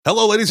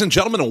Hello, ladies and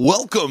gentlemen, and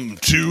welcome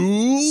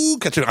to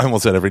Catching. I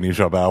almost said every new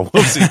show about.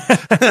 We'll see.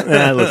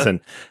 Listen,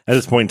 at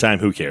this point in time,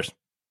 who cares?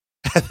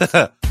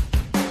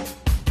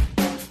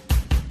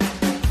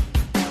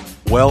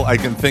 Well, I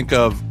can think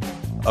of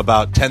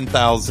about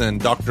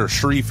 10,000 Dr.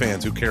 Shree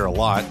fans who care a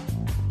lot.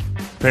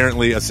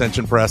 Apparently,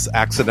 Ascension Press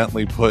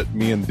accidentally put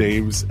me and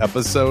Dave's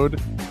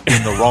episode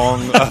in the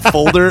wrong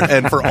folder,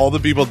 and for all the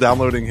people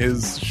downloading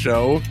his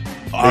show,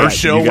 our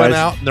show went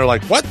out, and they're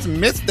like, "What's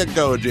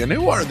Mysticogen?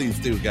 Who are these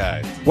two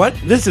guys?" What?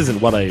 This isn't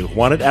what I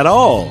wanted at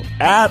all.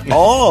 At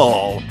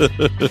all.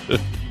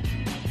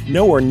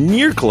 Nowhere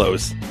near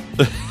close.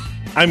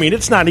 I mean,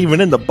 it's not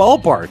even in the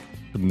ballpark.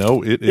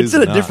 No, it is.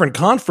 It's at a different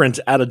conference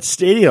at a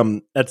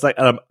stadium that's like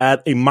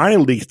at a minor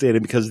league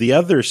stadium because the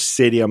other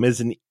stadium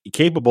isn't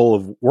capable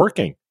of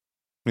working.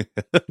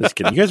 Just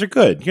kidding. You guys are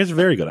good. You guys are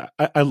very good.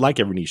 I like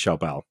Every Knee Shall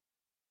Bow.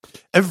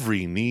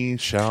 Every knee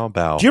shall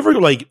bow. Do you ever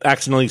like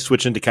accidentally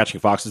switch into Catching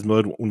Foxes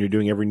mode when you're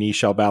doing Every Knee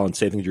Shall Bow and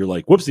say things you're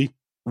like, whoopsie?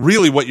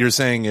 Really, what you're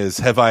saying is,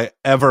 have I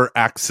ever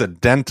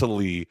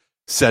accidentally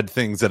said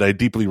things that I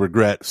deeply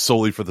regret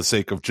solely for the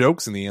sake of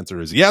jokes? And the answer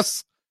is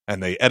yes,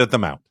 and they edit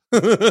them out.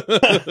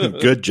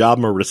 Good job,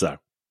 Marissa.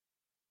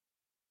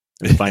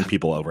 And find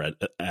people over at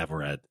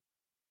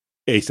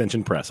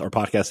Ascension Press. Our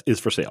podcast is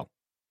for sale.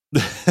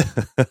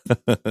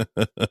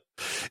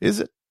 Is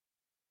it?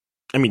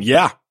 I mean,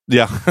 yeah.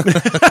 Yeah.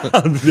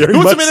 Very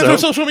Who's much a minute so. of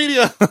social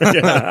media?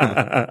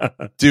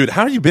 Dude,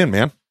 how have you been,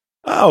 man?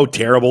 Oh,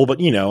 terrible. But,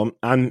 you know,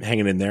 I'm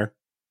hanging in there.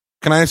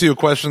 Can I ask you a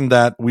question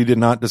that we did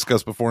not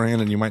discuss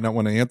beforehand and you might not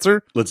want to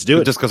answer? Let's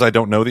do it. Just because I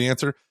don't know the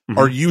answer. Mm-hmm.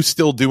 Are you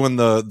still doing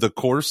the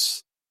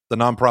course, the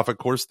nonprofit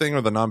course thing,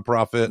 or the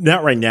nonprofit?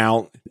 Not right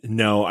now.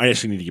 No, I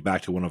actually need to get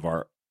back to one of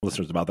our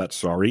listeners about that.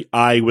 Sorry.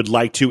 I would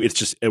like to. It's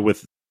just I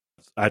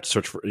have to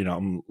search for,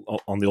 I'm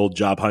on the old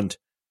job hunt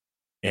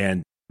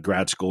and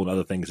grad school and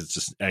other things. It's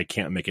just, I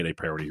can't make it a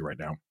priority right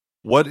now.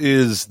 What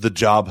is the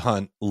job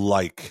hunt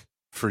like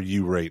for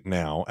you right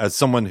now as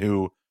someone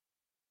who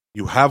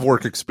you have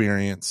work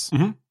experience?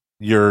 Mm-hmm.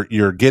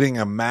 You're getting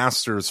a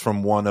master's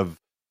from one of,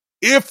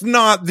 if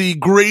not the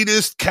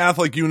greatest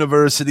Catholic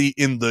university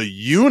in the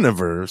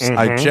universe. Mm-hmm.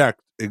 I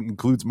checked. It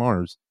includes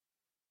Mars.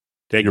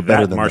 Take You're that,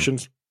 better than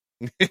Martians.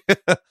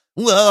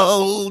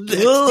 Whoa,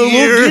 we'll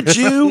get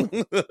you.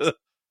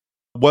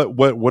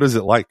 What is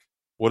it like?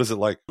 What is it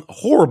like?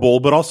 Horrible,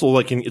 but also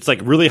like it's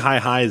like really high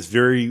highs,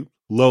 very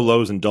low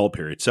lows, and dull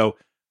periods. So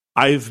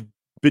I've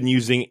been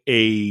using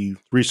a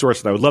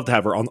resource that I would love to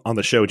have her on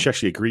the show. And she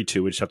actually agreed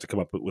to. We just have to come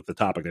up with the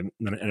topic, and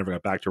then I never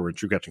got back to her in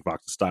true Catching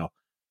Foxes style.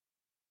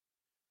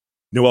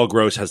 Noelle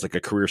Gross has like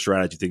a career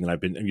strategy thing that I've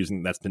been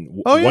using. That's been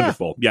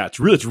wonderful. Yeah, it's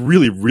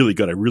really, really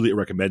good. I really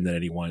recommend that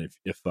anyone,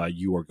 if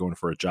you are going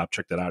for a job,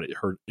 check that out.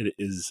 It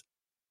is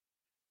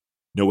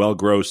Noelle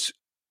Gross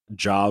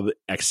Job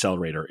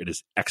Accelerator. It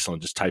is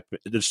excellent. Just type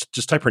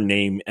her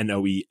name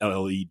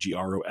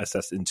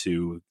NOELLEGROSS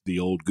into the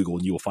old Google,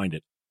 and you will find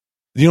it.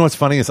 You know what's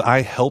funny is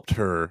I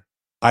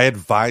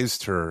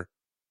advised her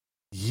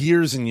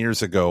years and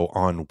years ago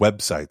on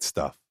website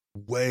stuff,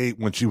 way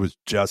when she was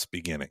just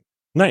beginning.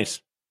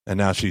 Nice. And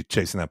now she's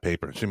chasing that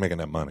paper. She's making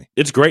that money.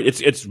 It's great.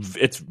 It's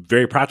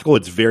very practical.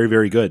 It's very,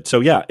 very good. So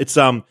yeah, it's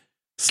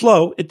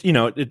slow.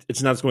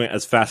 It's not going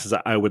as fast as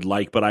I would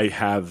like, but I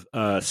have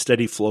a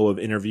steady flow of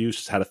interviews.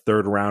 Just had a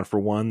third round for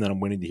one that I'm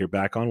waiting to hear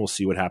back on. We'll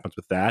see what happens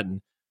with that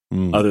and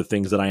other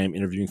things that I am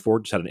interviewing for.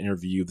 Just had an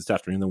interview this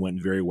afternoon that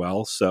went very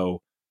well.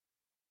 So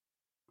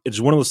it's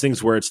one of those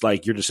things where it's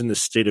like you're just in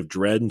this state of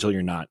dread until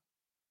you're not,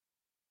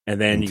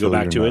 and then you go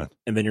back to it,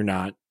 and then you're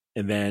not.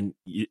 And then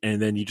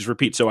you just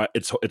repeat. So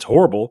it's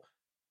horrible,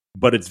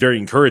 but it's very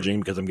encouraging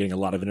because I'm getting a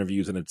lot of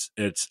interviews, and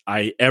as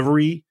I've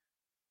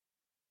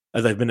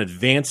been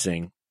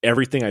advancing,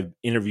 everything I've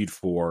interviewed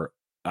for,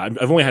 I've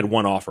only had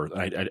one offer.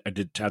 I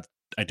did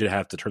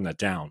have to turn that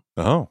down.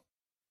 Oh,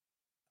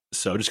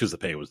 so just because the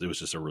pay was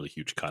just a really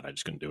huge cut, I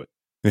just couldn't do it.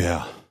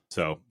 Yeah.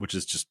 So which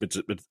is just it's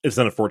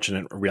an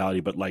unfortunate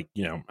reality, but like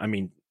I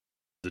mean.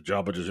 The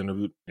job I just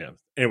interviewed. Yeah.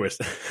 Anyways.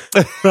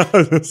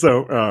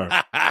 So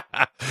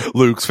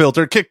Luke's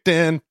filter kicked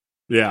in.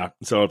 Yeah.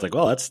 So it's like,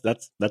 well,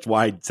 that's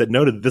why I said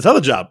no to this other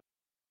job.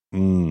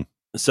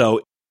 So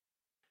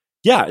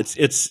yeah,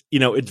 it's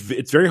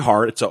very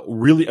hard. It's a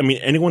really, I mean,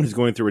 anyone who's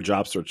going through a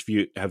job search, if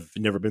you have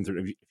never been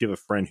through, if you have a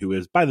friend who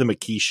is, buy them a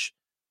quiche,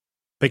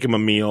 pick them a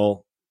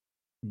meal.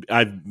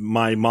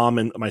 My mom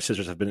and my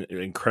sisters have been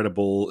an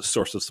incredible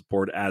source of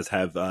support, as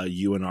have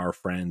you and our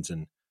friends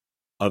and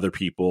other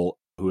people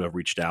who have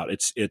reached out.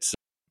 It's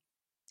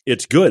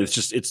good. It's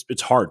just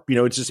it's hard.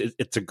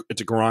 It's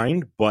a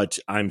grind, but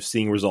I'm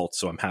seeing results,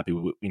 so I'm happy.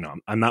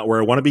 I'm not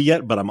where I want to be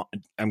yet, but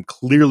I'm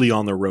clearly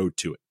on the road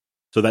to it.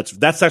 So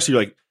that's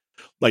actually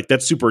like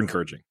that's super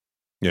encouraging.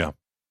 Yeah.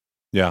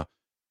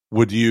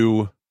 Would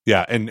you?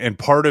 Yeah, and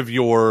part of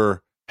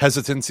your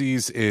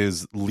hesitancies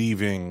is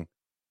leaving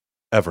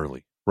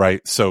Everly,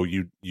 right? So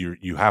you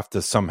have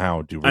to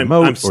somehow do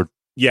remote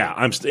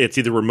it's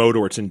either remote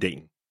or it's in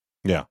Dayton.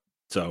 Yeah.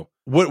 So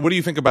what do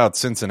you think about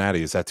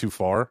Cincinnati? Is that too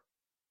far?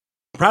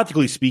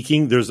 practically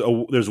speaking, there's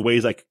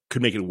ways I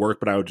could make it work,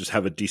 but I would just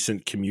have a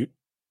decent commute,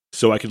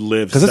 so I could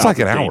live because it's like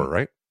an hour,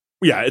 right?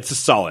 Yeah, it's a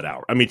solid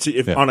hour. I mean,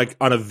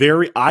 on a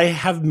very, I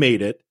have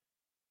made it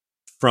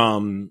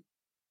from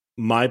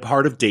my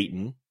part of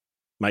Dayton,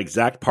 my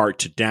exact part,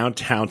 to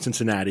downtown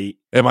Cincinnati.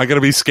 Am I going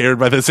to be scared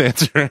by this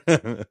answer?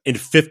 In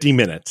 50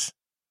 minutes.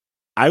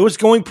 I was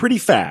going pretty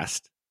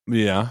fast.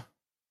 Yeah.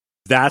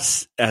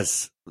 That's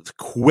as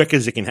quick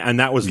as it can.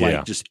 And that was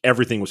like, just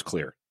everything was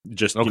clear.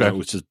 Just, you know, it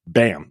was just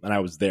bam. And I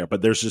was there,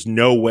 but there's just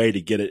no way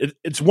to get it.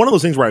 It's one of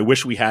those things where I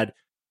wish we had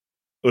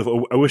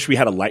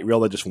a light rail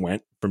that just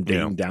went from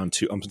Dayton down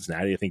to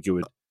Cincinnati. I think it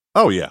would.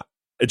 Oh yeah.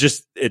 It's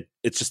just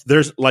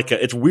there's like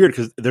it's weird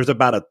because there's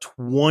about a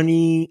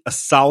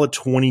solid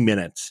 20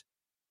 minutes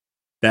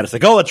that it's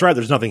like, oh, that's right.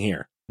 There's nothing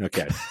here.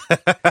 Okay.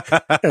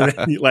 And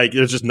then, like,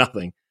 there's just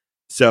nothing.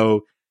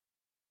 So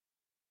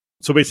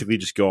basically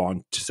just go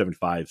on to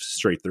 75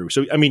 straight through.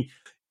 So, I mean,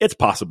 it's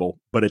possible,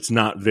 but it's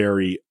not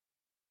very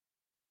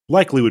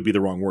likely would be the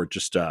wrong word.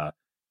 Just, I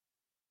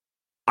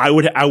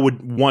would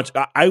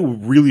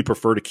really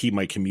prefer to keep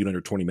my commute under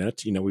 20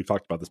 minutes. You know, we've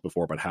talked about this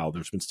before about how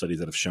there's been studies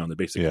that have shown that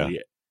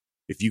basically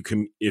if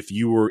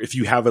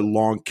you have a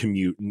long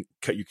commute and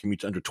cut your commute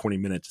to under 20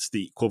 minutes, it's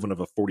the equivalent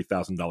of a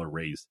 $40,000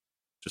 raise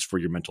just for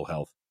your mental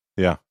health.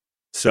 Yeah.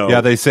 So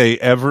yeah, they say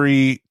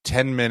every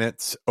 10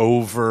 minutes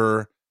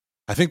over,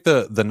 I think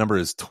the number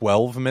is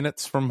 12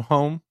 minutes from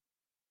home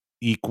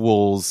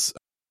equals,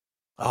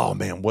 oh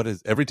man, what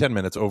is every 10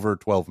 minutes over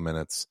 12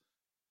 minutes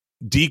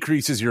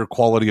decreases your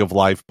quality of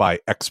life by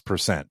X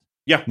percent.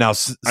 Yeah. Now,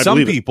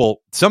 some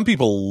people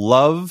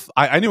love,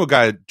 I knew a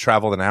guy who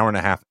traveled an hour and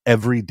a half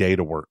every day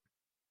to work.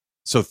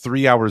 So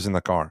 3 hours in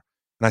the car.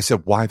 And I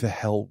said, why the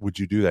hell would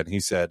you do that? And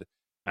he said,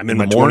 I'm in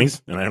my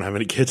 20s and I don't have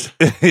any kids.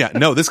 Yeah.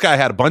 No, this guy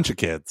had a bunch of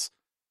kids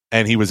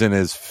and he was in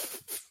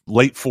his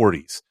late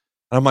 40s.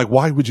 And I'm like,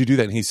 why would you do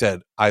that? And he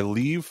said, I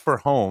leave for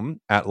home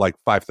at like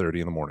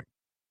 5:30 in the morning,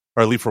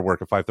 or I leave for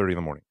work at 5:30 in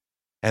the morning.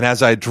 And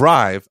as I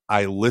drive,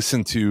 I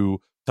listen to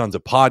tons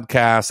of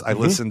podcasts. I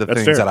listen to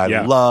things that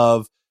I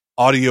love,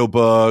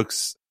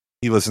 audiobooks.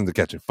 He listened to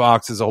Catching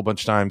Foxes a whole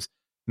bunch of times.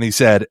 And he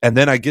said, and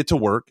then I get to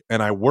work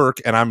and I work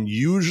and I'm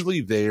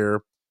usually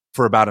there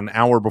for about an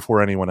hour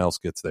before anyone else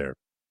gets there.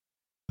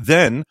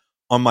 Then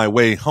on my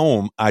way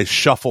home, I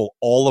shuffle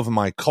all of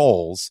my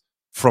calls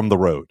from the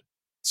road.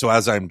 So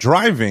as I'm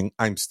driving,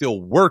 I'm still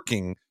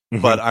working,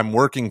 but I'm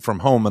working from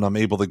home and I'm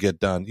able to get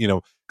done, you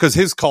know, because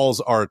his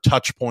calls are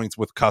touch points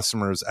with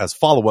customers as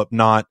follow-up,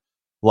 not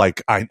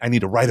like I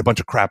need to write a bunch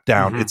of crap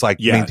down. It's like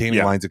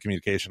maintaining lines of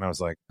communication. I was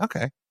like,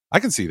 okay, I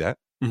can see that.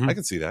 I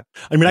can see that.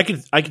 I mean,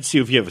 I could see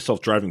if you have a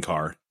self-driving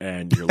car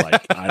and you're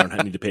like, I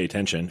don't need to pay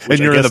attention. And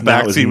you're in the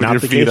backseat with your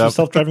feet up.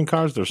 Self-driving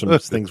cars. There's some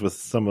things with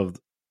some of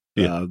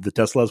the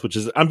Teslas, which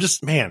is, I'm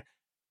just, man,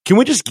 can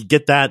we just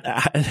get that?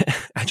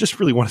 I just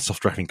really want a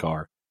self-driving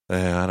car.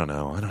 I don't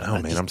know,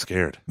 man. I'm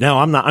scared. No,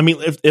 I'm not. I mean,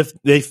 if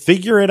they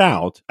figure it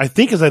out, I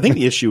think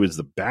the issue is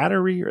the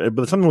battery,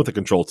 but something with the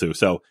control too.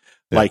 So,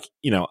 like,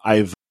 you know,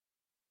 I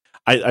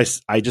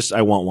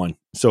want one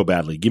so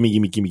badly. Gimme.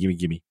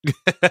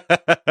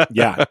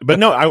 Yeah, but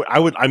no,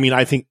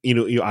 I think, you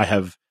know, I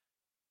have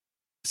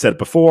said it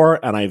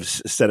before, and I've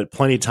said it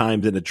plenty of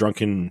times in a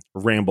drunken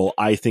ramble.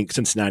 I think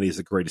Cincinnati is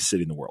the greatest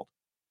city in the world.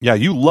 Yeah,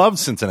 you love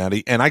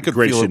Cincinnati, and I could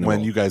feel it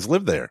when you guys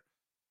lived there.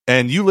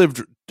 And you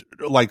lived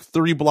like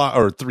 3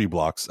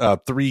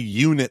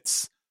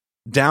 units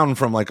down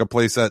from like a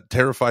place that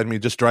terrified me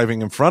just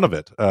driving in front of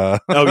it. Oh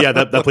yeah,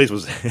 that place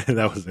was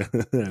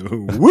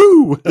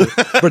woo,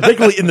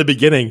 particularly in the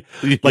beginning.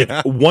 Like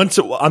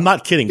I'm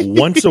not kidding,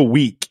 once a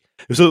week.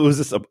 So it was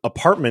this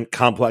apartment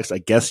complex, I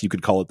guess you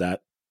could call it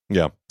that.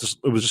 Yeah,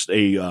 it was just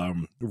a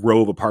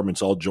row of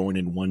apartments all joined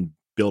in one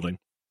building.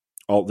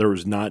 It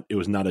was not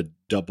a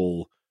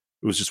double.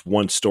 It was just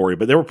one story,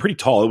 but they were pretty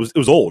tall. It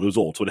was old.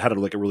 So it had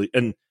like a really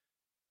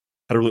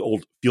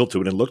old feel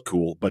to it and looked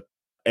cool. But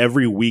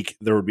every week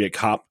there would be a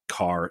cop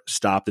car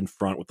stopped in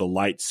front with a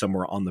light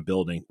somewhere on the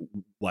building.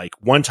 Like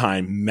one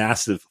time,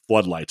 massive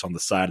floodlights on the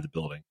side of the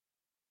building.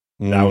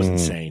 That was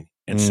insane.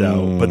 And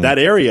so, but that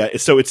area,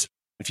 so it's,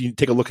 if you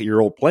take a look at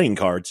your old playing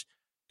cards,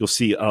 you'll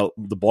see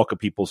the bulk of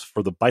people's,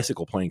 for the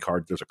bicycle playing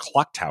card, there's a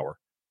clock tower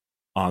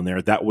on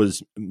there that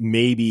was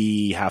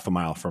maybe half a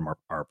mile from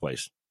our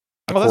place.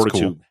 Quarter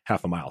to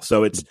half a mile.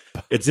 So it's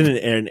in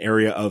an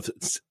area of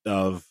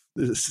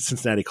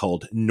Cincinnati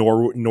called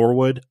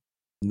Norwood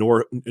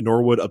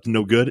up to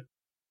no good.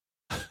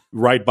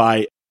 Right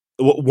by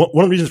one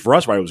of the reasons for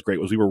us why it was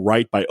great was we were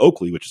right by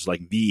Oakley, which is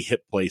like the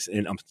hip place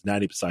in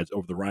Cincinnati besides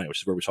Over the Rhine,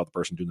 which is where we saw the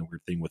person doing the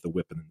weird thing with the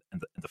whip and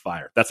the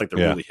fire. That's like the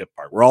really hip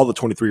part where all the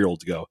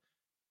 23-year-olds go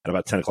at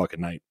about 10 o'clock at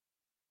night.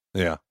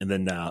 Yeah. And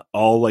then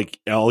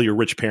all your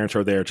rich parents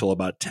are there till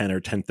about 10 or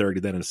 10:30.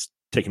 Then it's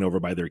taken over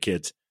by their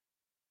kids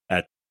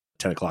at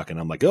 10 o'clock. And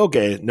I'm like,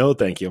 okay, no,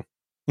 thank you.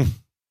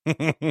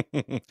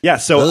 Yeah.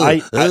 So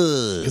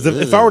because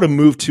if I were to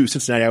move to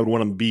Cincinnati, I would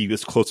want to be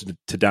as close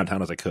to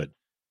downtown as I could.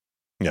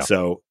 Yeah.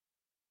 So,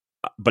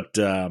 but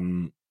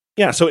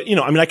Yeah, so I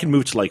mean, I can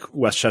move to like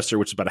Westchester,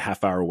 which is about a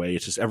half hour away.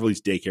 It's just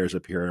Everly's daycare is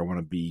up here. I want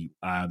to be,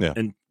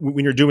 and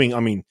when you're doing, I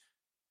mean,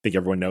 I think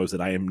everyone knows that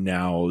I am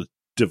now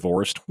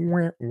divorced.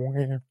 Not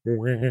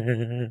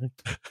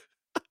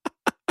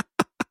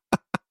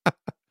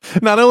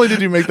only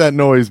did you make that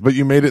noise, but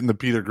you made it in the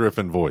Peter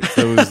Griffin voice.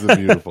 That was the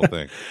beautiful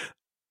thing.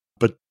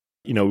 But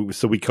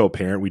so we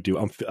co-parent. We do.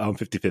 I'm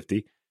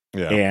 50-50.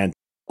 Yeah, and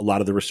a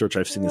lot of the research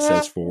I've seen that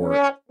says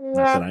not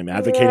that I'm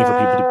advocating for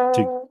people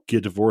to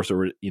get divorced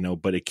or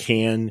but it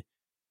can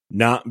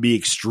not be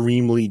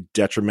extremely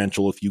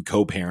detrimental if you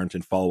co-parent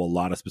and follow a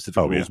lot of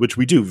specific rules, which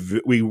we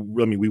do. We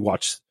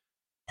watched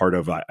part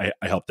of. I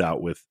helped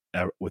out with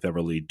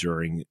Everly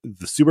during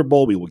the Super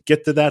Bowl. We will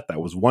get to that.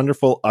 That was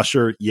wonderful.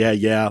 Usher,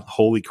 yeah,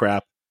 holy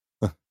crap!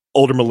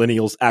 Older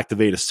millennials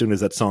activate as soon as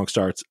that song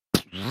starts.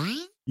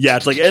 Yeah,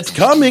 it's like, it's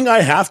coming. I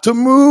have to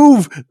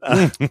move.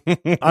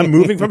 I'm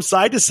moving from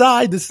side to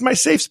side. This is my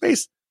safe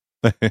space.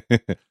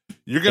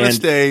 You're going to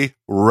stay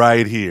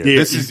right here.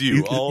 This is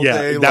you all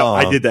day long.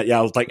 I did that. Yeah,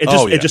 I was like,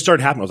 it just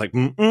started happening. I was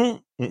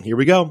like, here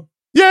we go.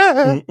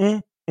 Yeah.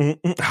 Oh,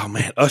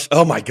 man.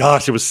 Oh, my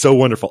gosh. It was so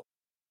wonderful.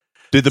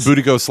 Did the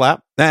booty go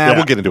slap? Nah,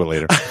 we'll get into it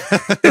later.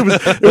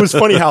 It was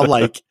funny how,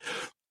 like,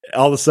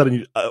 all of a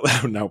sudden,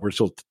 now we're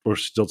still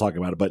talking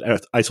about it.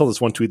 But I saw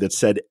this one tweet that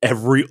said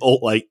every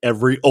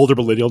older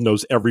millennial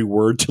knows every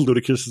word to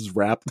Ludacris's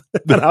rap,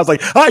 and I was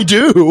like, I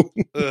do,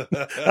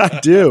 I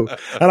do.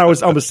 And I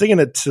was singing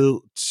it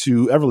to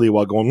Everly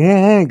while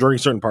going during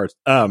certain parts.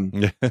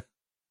 And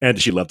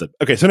she loved it.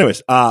 Okay, so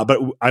anyways, but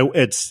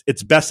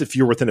it's best if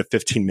you're within a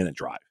 15-minute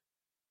drive.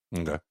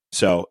 Okay,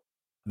 so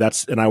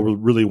and I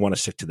would really want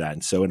to stick to that.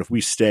 And so, and if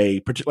we stay,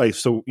 particularly,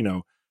 so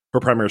her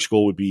primary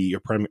school would be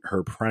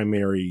her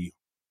primary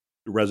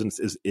residence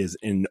is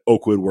in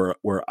Oakwood,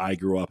 where I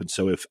grew up. And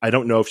so if I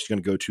don't know if she's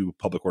going to go to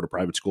public or to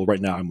private school right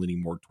now, I'm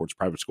leaning more towards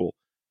private school.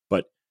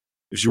 But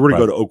if she were to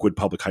go to Oakwood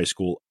Public High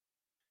School,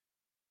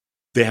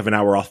 they have an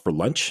hour off for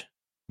lunch.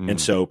 And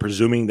so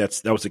presuming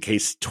that was the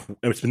case,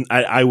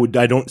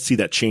 I don't see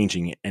that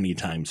changing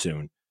anytime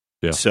soon.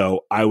 Yeah.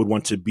 So I would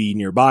want to be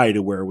nearby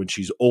to where when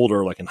she's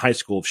older, like in high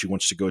school, if she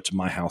wants to go to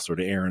my house or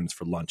to Aaron's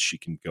for lunch, she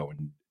can go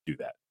and do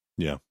that.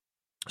 Yeah.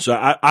 So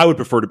I would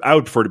prefer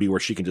to be where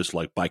she can just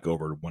like bike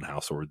over to one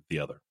house or the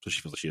other, so she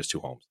feels like she has two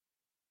homes.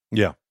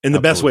 Yeah, in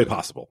the best way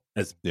possible,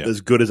 as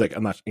good as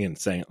I'm not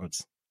saying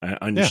I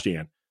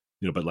understand,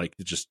 but like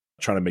just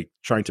trying to make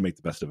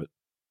the best of it.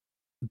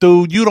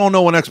 Dude, you don't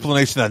know an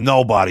explanation that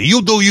nobody.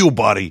 You do you,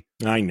 buddy.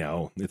 I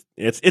know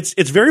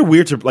it's very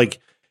weird to like.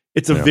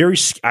 It's a very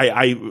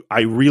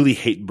I really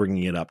hate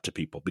bringing it up to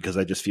people because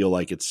I just feel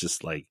like it's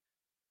just like.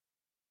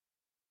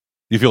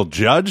 You feel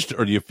judged,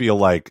 or do you feel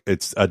like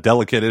it's a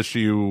delicate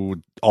issue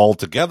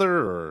altogether,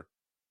 or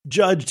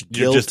judged,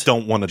 guilt, you just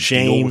don't want to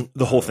shame deal with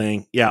the whole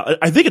thing? Yeah,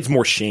 I think it's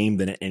more shame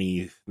than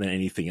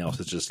anything else.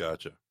 It's just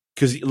gotcha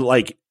because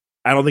like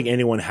I don't think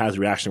anyone has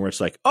a reaction where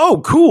it's like,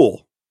 oh,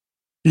 cool,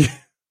 like,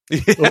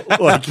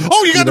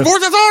 oh, you got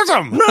divorced? That's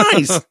awesome,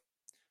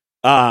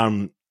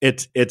 nice.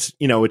 It's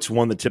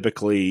one that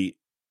typically.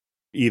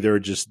 Either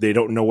just they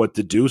don't know what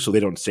to do, so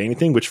they don't say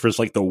anything, which feels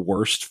like the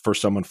worst for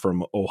someone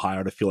from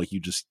Ohio to feel like you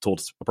just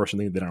told a person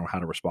they don't know how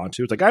to respond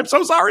to. It's like, I'm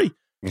so sorry.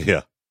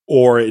 Yeah.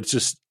 Or it's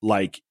just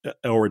like,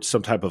 or it's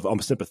some type of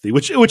sympathy,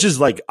 which is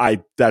like,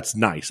 that's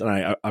nice. And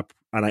I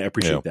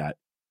appreciate that.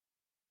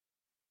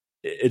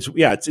 It's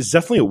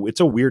definitely, it's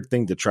a weird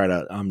thing to try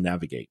to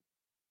navigate.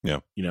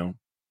 Yeah.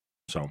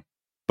 So,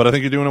 but I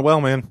think you're doing it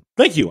well, man.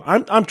 Thank you.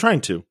 I'm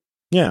trying to.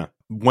 Yeah.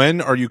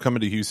 When are you coming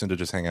to Houston to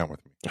just hang out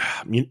with me?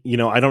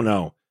 I don't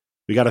know.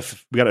 We gotta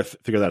figure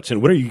that out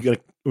soon. When are you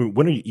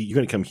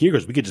gonna come here?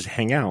 Because we could just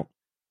hang out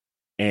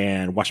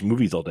and watch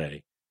movies all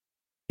day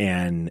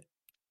and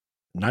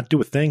not do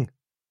a thing.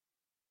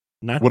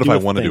 What if I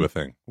want to do a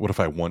thing? What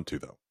if I want to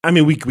though? I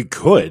mean, we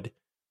could.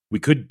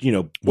 What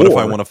if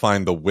I want to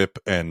find the Whip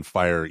and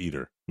Fire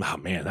Eater? Oh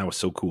man, that was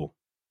so cool.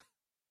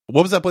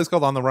 What was that place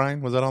called? On the Rhine?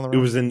 Was that on the Rhine?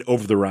 It was in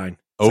Over the Rhine.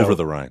 Over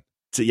the Rhine.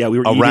 So yeah, we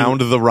were around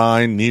the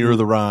Rhine, near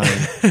the Rhine,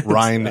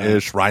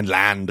 Rhine-ish,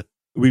 Rhineland.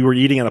 We were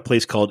eating at a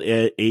place called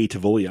A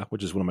Tavolia,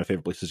 which is one of my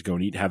favorite places to go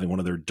and eat, having one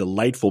of their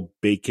delightful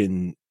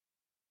bacon,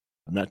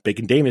 not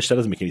bacon Danish. That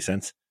doesn't make any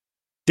sense.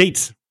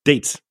 Dates.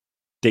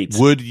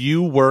 Would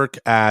you work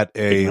at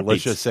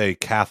let's just say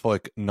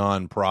Catholic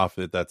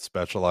nonprofit that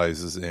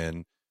specializes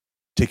in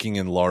taking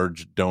in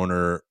large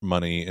donor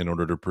money in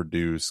order to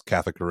produce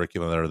Catholic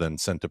curriculum that are then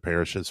sent to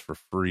parishes for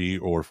free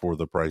or for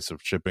the price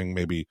of shipping?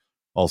 Maybe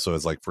also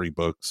as like free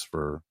books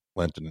for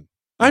Lenten.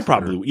 I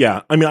probably,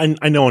 yeah. I mean,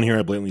 I know on here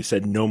I blatantly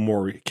said no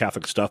more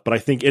Catholic stuff, but I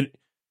think it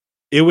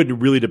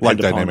would really depend like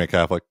upon Dynamic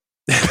Catholic.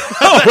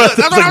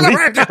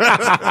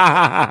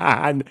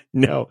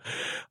 No,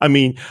 I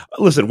mean,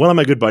 listen. One of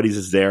my good buddies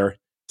is there,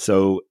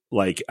 so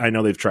like I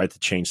know they've tried to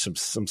change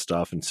some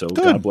stuff, and so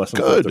God bless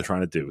them for what they're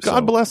trying to do.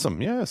 God bless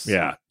them. Yes,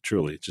 yeah,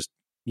 truly. Just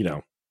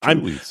Truly.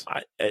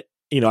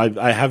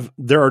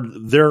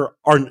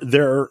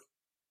 there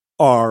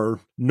are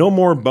no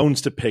more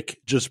bones to pick,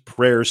 just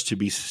prayers to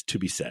be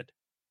said.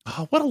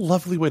 Oh, what a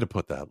lovely way to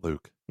put that,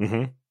 Luke.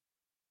 Mm-hmm.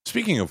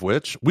 Speaking of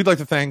which, we'd like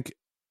to thank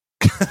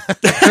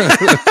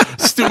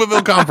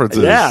Steubenville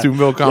Conferences.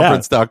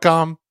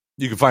 Steubenvilleconference.com.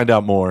 You can find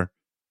out more.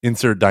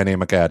 Insert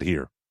dynamic ad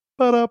here.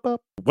 Why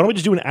don't we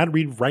just do an ad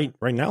read right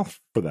now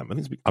for them?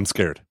 I'm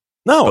scared.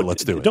 No,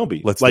 let's do it. Don't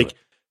be. Let's do it.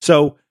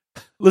 So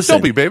listen.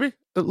 Don't be, baby.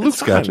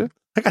 Luke's got you.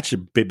 I got you,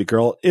 baby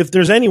girl. If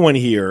there's anyone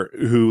here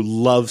who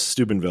loves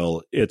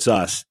Steubenville, it's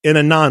us in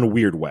a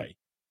non-weird way.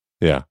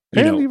 Yeah.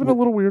 And even a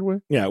little weird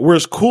way. Yeah. We're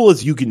as cool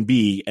as you can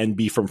be and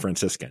be from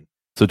Franciscan.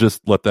 So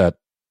just let that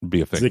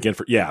be a thing.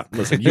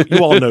 Listen, you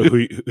all know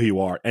who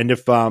you are. And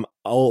if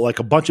like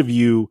a bunch of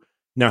you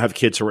now have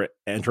kids who are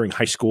entering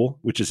high school,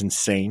 which is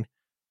insane,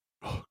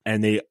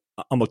 and they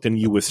looked at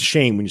you with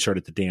shame when you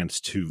started to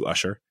dance to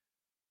Usher.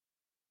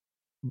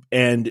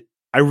 And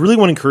I really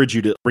want to encourage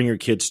you to bring your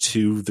kids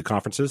to the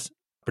conferences,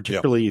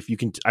 particularly if you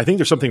can. I think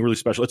there's something really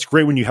special. It's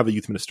great when you have a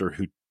youth minister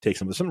who takes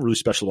them. There's something really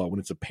special about when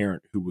it's a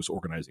parent who was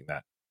organizing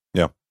that.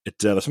 Yeah.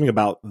 There's something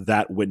about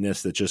that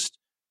witness that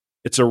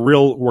it's a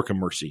real work of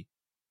mercy.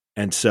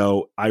 And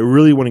so I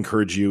really want to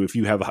encourage you, if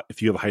you have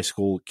a high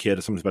school kid,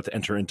 if someone's about to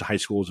enter into high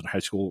school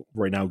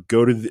right now,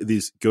 go to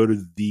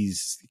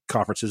these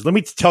conferences. Let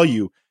me tell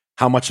you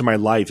how much of my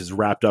life is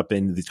wrapped up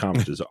in these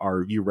conferences.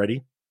 Are you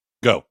ready?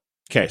 Go.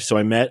 Okay. So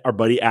I met our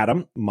buddy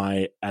Adam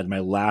at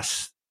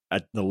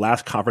the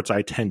last conference I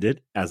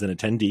attended as an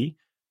attendee.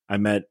 I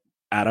met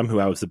Adam,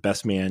 who I was the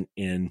best man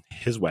in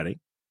his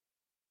wedding.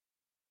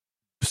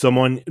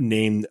 Someone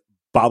named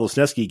Bob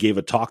Lesniewski gave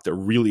a talk that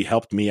really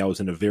helped me. I was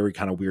in a very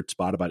kind of weird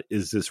spot about,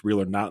 is this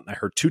real or not? And I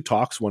heard two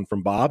talks, one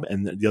from Bob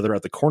and the other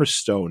at the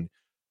Cornerstone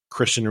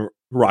Christian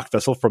Rock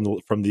Festival from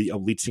the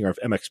lead singer of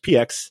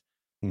MXPX,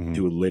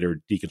 who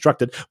later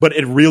deconstructed. But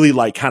it really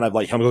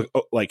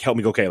helped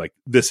me go, okay, like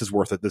this is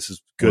worth it. This is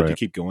good to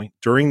keep going.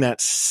 During that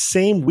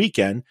same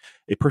weekend,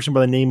 a person by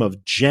the name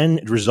of Jen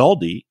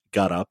Drizaldi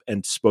got up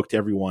and spoke to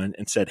everyone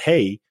and said,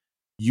 hey,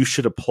 you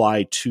should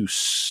apply to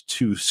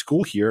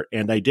school here.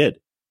 And I did.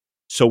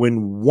 So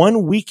in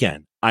one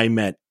weekend, I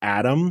met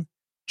Adam,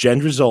 Jen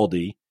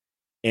Drizaldi,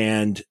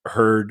 and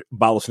heard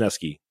Bob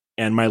Lesniewski,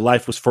 and my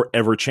life was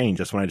forever changed.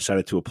 That's when I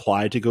decided to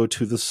apply to go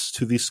to the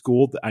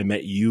school. I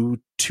met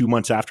you 2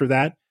 months after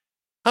that.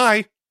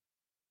 Hi.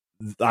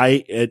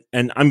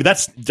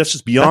 That's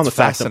just beyond the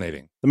fact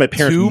fascinating that my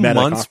parents 2 met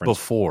months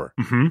before.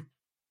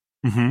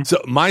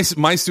 So my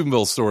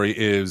Steubenville story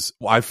is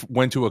I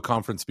went to a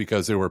conference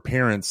because there were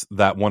parents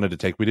that wanted to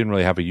take. We didn't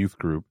really have a youth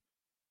group.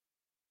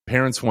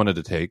 Parents wanted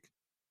to take.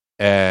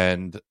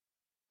 And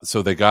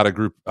so they got a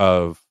group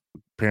of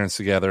parents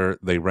together.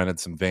 They rented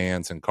some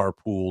vans and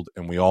carpooled,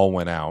 and we all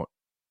went out.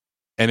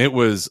 And it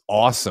was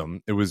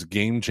awesome. It was a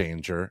game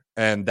changer.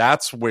 And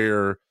that's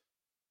where,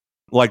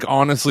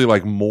 honestly,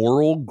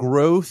 moral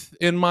growth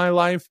in my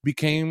life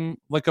became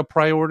a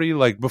priority.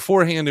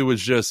 Beforehand, it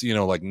was just,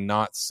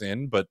 not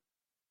sin, but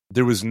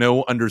there was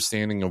no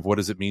understanding of what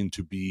does it mean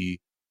to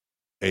be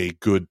a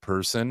good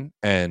person.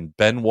 And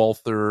Ben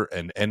Walther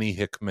and Ennie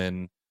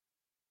Hickman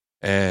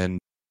and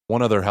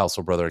one other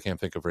Household brother I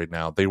can't think of right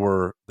now. They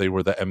were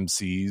the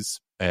MCs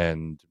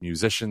and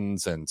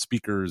musicians and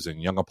speakers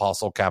and young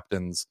apostle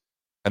captains,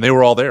 and they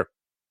were all there.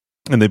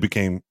 And they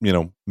became,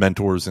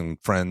 mentors and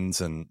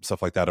friends and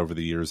stuff like that over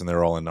the years, and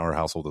they're all in our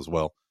household as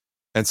well.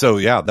 And so,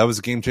 yeah, that was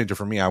a game changer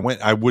for me.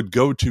 I would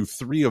go to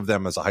 3 of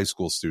them as a high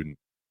school student.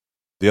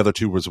 The other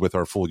 2 was with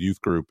our full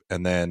youth group,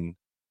 and then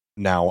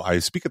now I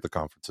speak at the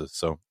conferences.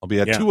 So I'll be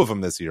at 2 of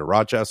them this year.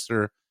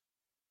 Rochester.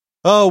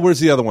 Oh, where's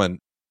the other one?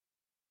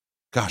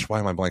 Gosh, why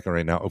am I blanking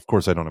right now? Of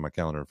course, I don't have my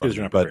calendar in front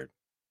of me. But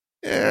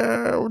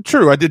yeah,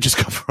 true. I did just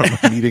come from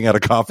a meeting at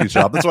a coffee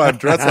shop. That's why I'm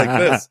dressed like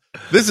this.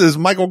 This is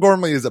Michael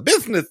Gormley is a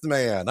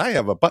businessman. I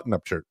have a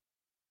button-up shirt.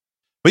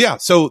 But yeah,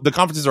 so the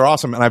conferences are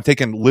awesome, and I've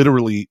taken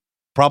literally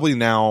probably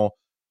now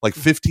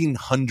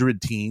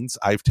 1,500 teens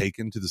I've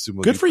taken to the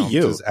Sumo Good for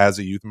you as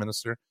a youth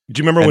minister.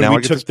 Do you remember when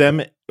we took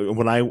them?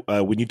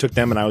 When you took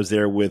them, and I was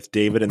there with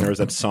David, and there was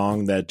that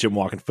song that Jim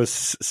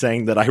Walkenfuss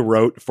sang that I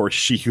wrote for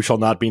 "She Who Shall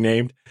Not Be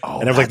Named,"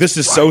 and I was like, "This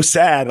is so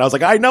sad." And I was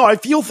like, "I know, I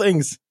feel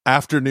things."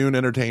 Afternoon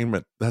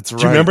entertainment. That's right.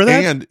 Do you remember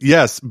that? And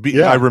yes,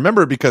 I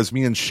remember because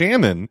me and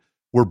Shannon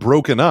were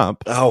broken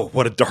up. Oh,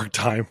 what a dark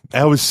time!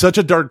 It was such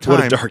a dark time.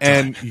 What a dark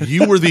time. And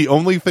you were the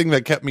only thing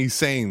that kept me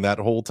sane that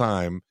whole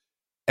time.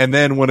 And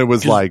then when it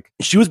was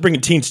she was bringing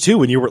teens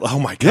too, and you were, oh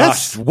my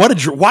gosh, yes.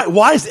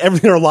 Why is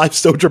everything in our life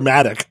so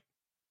dramatic?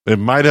 It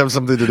might have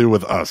something to do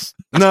with us.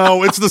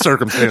 No, it's the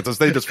circumstances.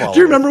 They just follow. Do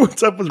you remember when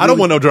stuff was? I don't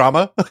want no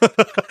drama. Do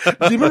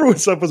you remember when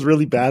stuff was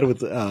really bad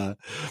with?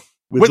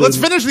 Wait, let's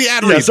finish the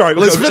ad read. Yeah, sorry,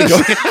 let's finish.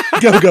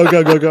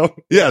 Go.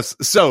 Yes.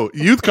 So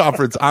youth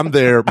conference, I'm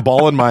there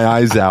bawling my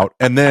eyes out.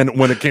 And then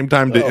when it came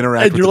time to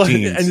interact with the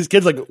teens. And these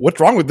kids like,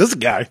 what's wrong with this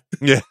guy?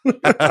 Yeah.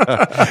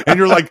 And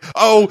you're like,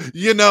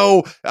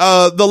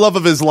 the love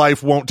of his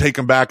life won't take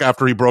him back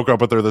after he broke up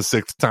with her the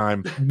 6th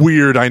time.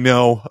 Weird, I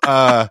know.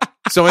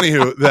 So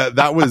anywho,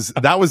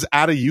 that was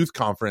at a youth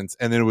conference,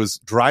 and then it was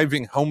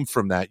driving home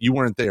from that. You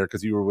weren't there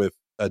because you were with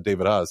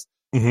David Huss.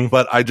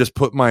 but I just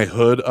put my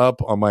hood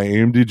up on my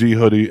AMDG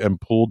hoodie and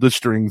pulled the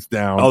strings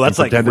down. Oh, that's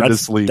like pretended to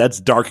sleep.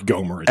 That's dark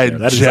Gomer. And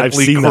that gently I've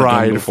seen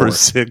cried for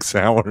 6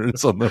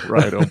 hours on the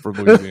ride home from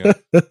Louisiana.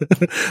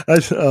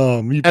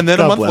 And then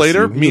a month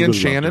later, me and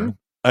Shannon,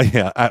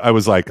 I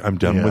was like, I'm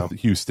done with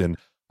Houston.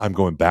 I'm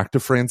going back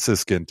to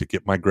Franciscan to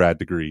get my grad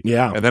degree.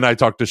 Yeah. And then I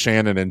talked to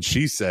Shannon and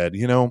she said,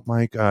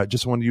 Mike,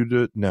 just wanted you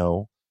to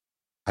know,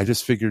 I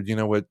just figured, you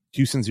know what?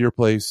 Houston's your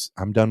place.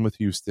 I'm done with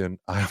Houston.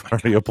 I've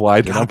already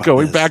applied and I'm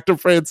going back to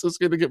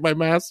Franciscan to get my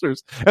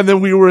master's. And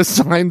then we were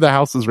assigned the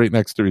houses right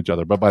next to each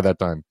other. But by that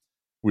time,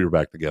 we were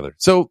back together.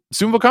 So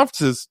Steubenville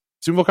Conferences,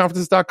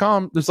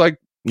 SteubenvilleConferences.com. There's like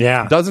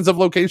dozens of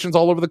locations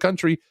all over the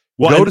country.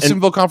 Go to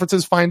Steubenville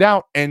Conferences, find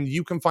out, and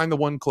you can find the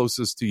one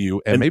closest to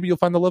you, and maybe you'll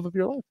find the love of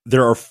your life.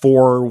 There are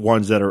 4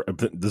 ones that are,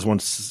 this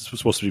one's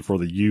supposed to be for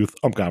the youth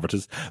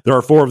conferences. There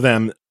are 4 of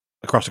them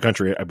across the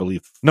country, I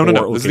believe. No.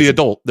 This is the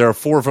adult. There are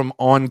 4 of them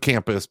on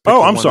campus.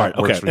 Oh, I'm sorry.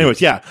 Okay.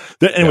 Anyways,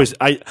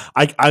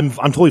 I'm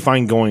totally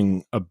fine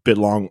going a bit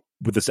long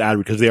with this ad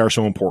because they are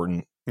so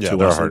important to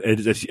us.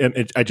 It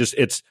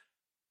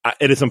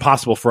is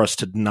impossible for us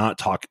to not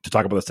talk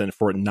about this and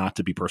for it not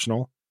to be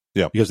personal.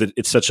 Yeah, because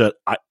it's such a.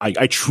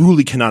 I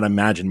truly cannot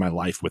imagine my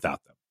life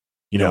without them.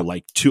 You know,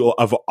 like 2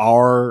 of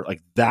our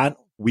like that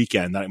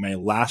weekend, that my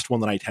last one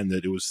that I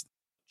attended, it was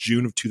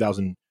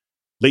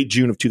late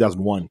June of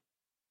 2001.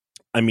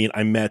 I mean,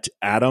 I met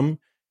Adam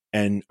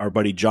and our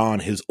buddy John,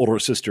 his older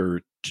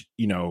sister,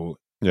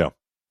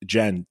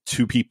 Jen,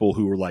 2 people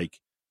who were like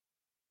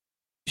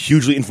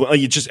hugely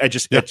influential.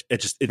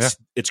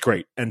 It's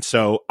great. And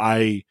so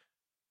I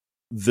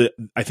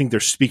think their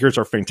speakers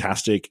are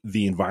fantastic.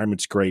 The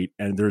environment's great.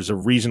 And there's a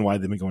reason why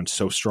they've been going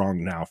so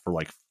strong now for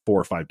like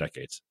 4 or 5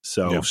 decades.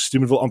 So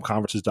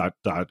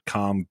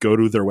SteubenvilleConferences.com, go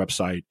to their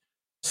website,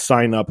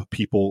 sign up,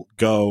 people,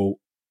 go.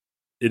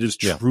 It is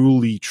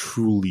truly,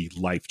 truly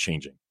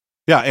life-changing.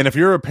 Yeah, and if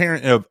you're a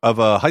parent of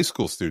a high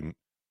school student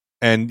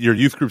and your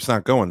youth group's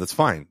not going, that's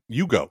fine.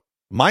 You go.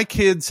 My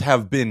kids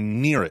have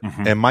been near it,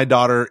 and my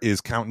daughter is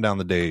counting down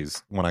the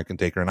days when I can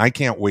take her, and I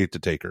can't wait to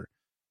take her,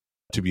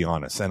 to be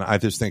honest. And I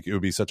just think it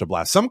would be such a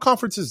blast. Some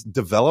conferences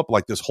develop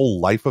like this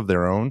whole life of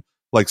their own,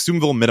 like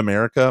Steubenville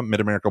Mid-America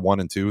 1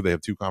 and 2. They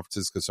have 2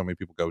 conferences because so many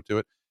people go to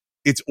it.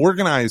 It's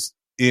organized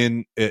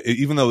in,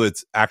 even though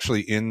it's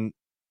actually in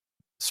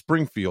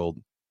Springfield,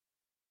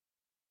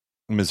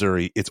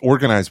 Missouri, it's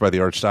organized by the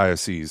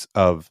Archdiocese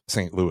of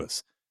St.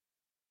 Louis,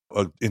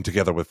 in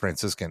together with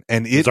Franciscan,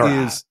 and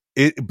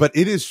but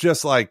it is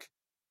just like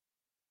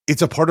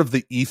it's a part of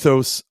the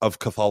ethos of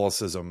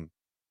Catholicism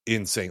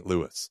in St.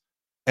 Louis.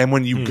 And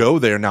when you go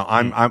there, now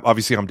I'm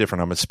obviously I'm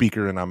different. I'm a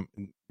speaker and I'm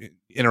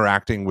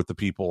interacting with the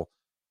people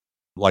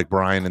like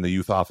Brian in the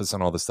youth office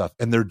and all this stuff,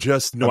 and they're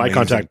just no eye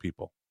contact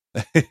people.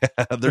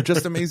 They're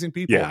just amazing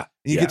people.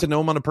 You get to know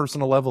them on a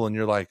personal level, and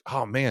you're like,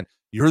 oh man,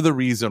 you're the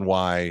reason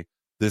why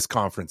this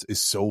conference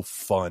is so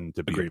fun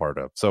to be a part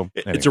of. So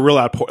anyway. It's a real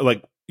outpour.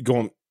 Like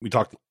we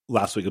talked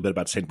last week a bit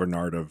about Saint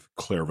Bernard of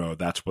Clairvaux.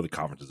 That's where the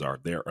conferences are.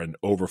 They're an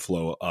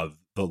overflow of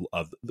the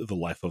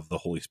life of the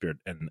Holy Spirit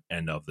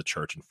and of the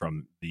church, and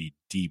from the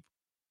deep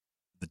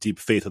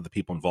faith of the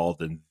people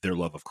involved and their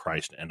love of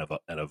Christ and of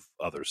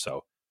others.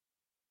 So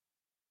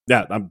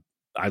yeah,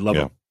 I love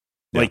them.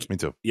 Like me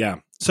too. Yeah.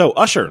 So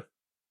Usher,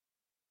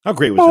 how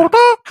great was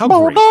that?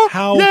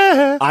 How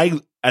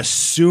great? As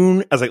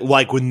soon as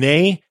like when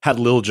they had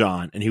Lil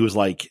Jon and he was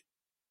like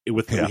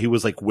he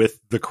was like with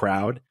the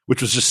crowd,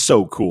 which was just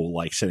so cool,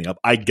 like sitting up.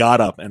 I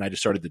got up and I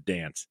just started to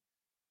dance.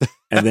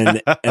 And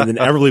then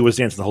Everly was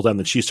dancing the whole time.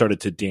 Then she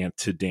started to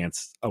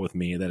dance with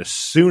me. And then as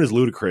soon as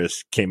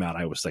Ludacris came out,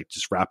 I was like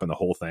just rapping the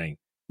whole thing.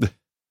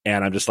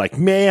 And I'm just like,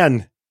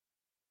 man,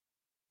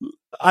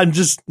 I'm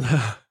just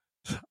my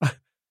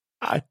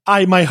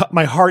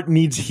heart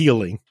needs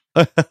healing.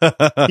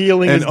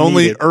 Healing, and is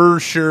only needed.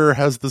 Ursher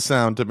has the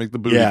sound to make the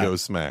booty go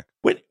smack.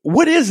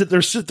 What is it?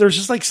 There's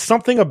just like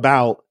something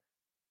about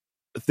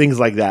things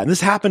like that, and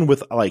this happened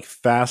with like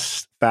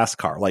Fast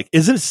Car. Like,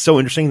 isn't it so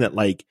interesting that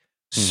like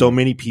so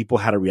many people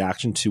had a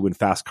reaction to when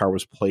Fast Car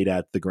was played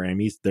at the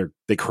Grammys?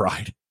 They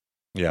cried.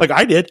 Yeah, like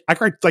I did. I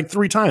cried like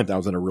 3 times. I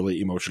was in a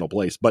really emotional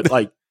place, but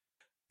like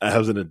I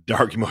was in a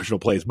dark emotional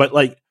place. But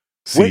like,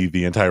 see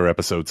the entire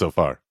episode so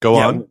far. Go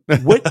on.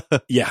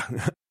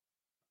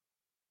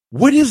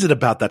 What is it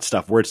about that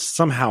stuff where it's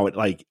somehow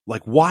like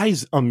why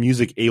is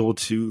music able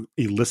to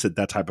elicit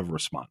that type of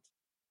response?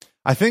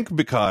 I think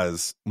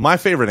because my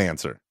favorite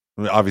answer,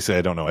 obviously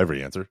I don't know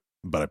every answer,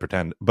 but I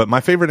pretend, but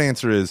my favorite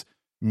answer is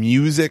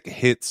music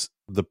hits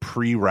the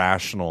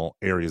pre-rational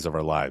areas of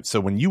our lives. So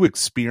when you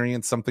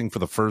experience something for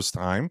the first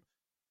time,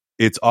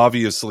 it's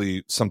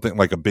obviously something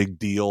like a big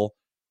deal.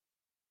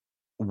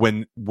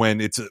 When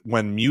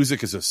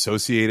music is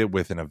associated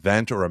with an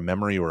event or a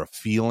memory or a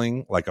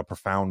feeling, like a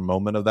profound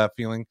moment of that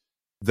feeling,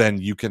 then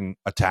you can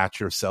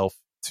attach yourself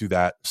to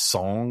that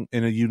song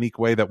in a unique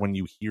way that when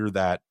you hear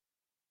that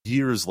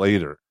years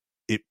later,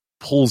 it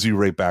pulls you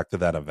right back to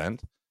that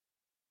event.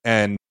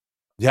 And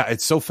yeah,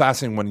 it's so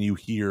fascinating when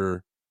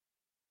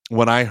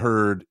I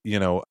heard,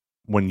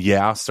 when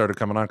Yeah started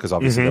coming on, because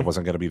obviously that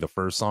wasn't going to be the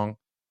first song.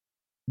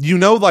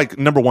 Like,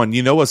 number one,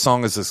 a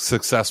song is a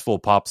successful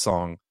pop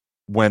song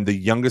when the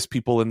youngest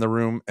people in the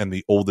room and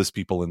the oldest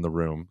people in the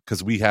room,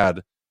 because we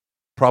had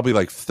probably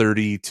like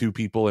 32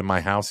 people in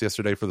my house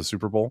yesterday for the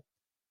Super Bowl.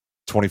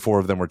 24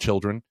 of them were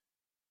children.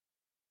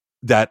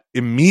 That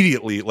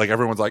immediately, like,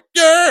 everyone's like,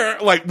 yeah,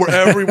 like, where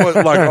everyone,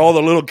 like, all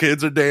the little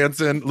kids are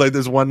dancing. Like,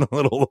 there's one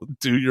little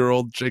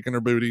 2-year-old shaking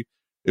her booty.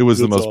 It was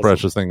the most awesome,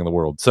 precious thing in the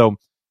world. So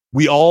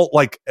we all,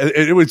 like,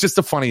 it was just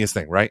the funniest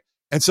thing, right?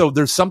 And so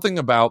there's something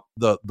about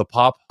the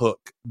pop hook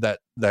that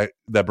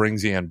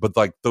brings you in, but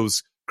like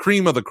those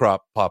cream of the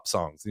crop pop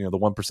songs, the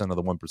 1% of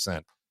the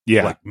 1%.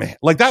 Yeah. Like, man,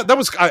 like that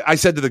was, I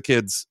said to the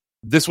kids,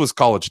 this was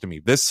college to me.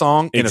 This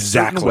song in a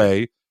certain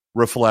way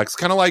reflects,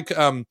 kind of like,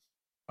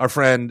 our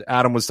friend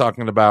Adam was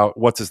talking about,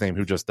 what's his name,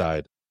 who just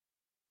died?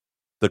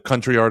 The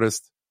country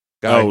artist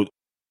guy. Oh,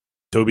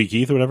 Toby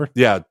Keith or whatever?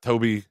 Yeah,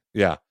 Toby.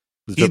 Yeah.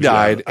 He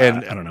died.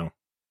 And I don't know.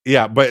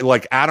 Yeah, but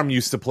like Adam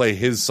used to play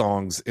his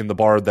songs in the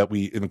bar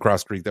in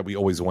Cross Creek that we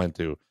always went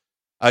to.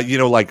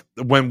 Like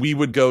when we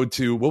would go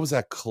to, what was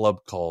that club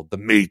called? The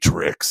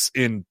Matrix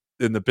in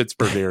the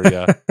Pittsburgh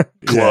area.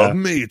 Club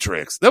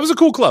Matrix. That was a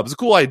cool club. It was a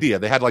cool idea.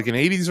 They had like an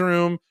 80s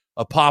room,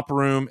 a pop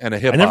room, and a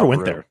hip hop room. I never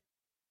went there.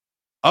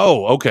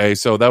 Oh, okay.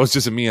 So that was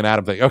just a me and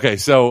Adam thing. Okay,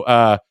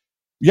 so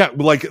yeah,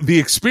 like the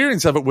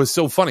experience of it was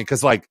so funny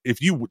because like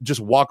if you just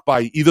walk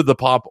by either the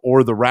pop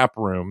or the rap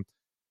room,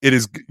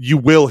 you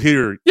will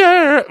hear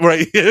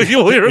right.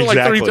 You'll hear it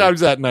like 3 times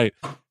that night,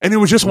 and it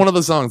was just one of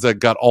the songs that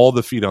got all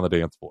the feet on the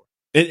dance floor.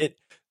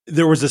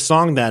 There was a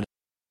song that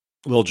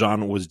Lil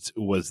Jon was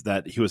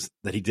that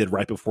he did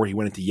right before he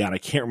went into Yeah. And I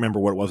can't remember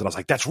what it was, and I was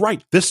like, "That's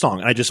right, this song."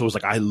 And I just was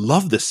like, "I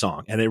love this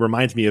song," and it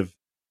reminds me of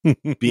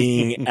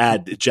being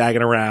at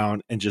Jagging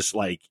Around and just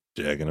like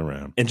jagging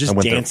around and just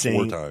dancing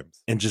 4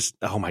 times and just,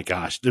 oh my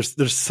gosh,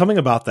 there's something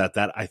about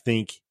that I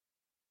think,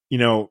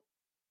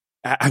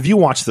 have you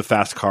watched the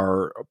Fast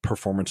Car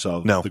performance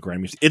of the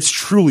Grammys? It's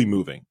truly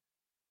moving.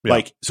 Yeah.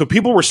 Like, so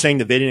people were saying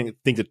that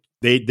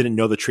they didn't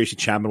know that Tracy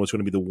Chapman was going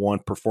to be the one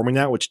performing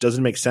that, which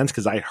doesn't make sense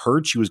because I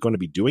heard she was going to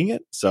be doing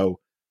it. So,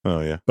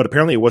 but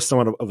apparently it was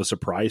somewhat of a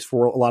surprise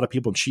for a lot of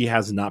people, and she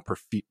has not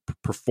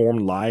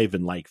performed live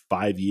in like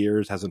 5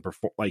 years. Hasn't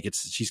performed, like,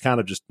 she's kind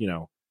of just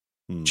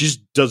she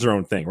just does her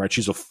own thing, right?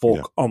 She's a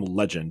folk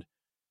legend,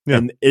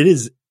 and it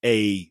is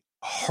a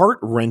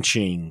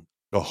heart-wrenching.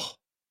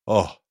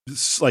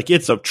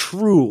 It's a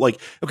true, like,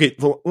 okay,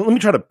 well, let me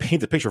try to paint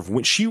the picture of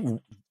when she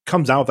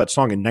comes out with that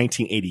song in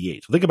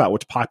 1988. So think about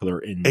what's popular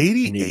in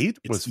 88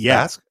 was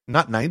fast,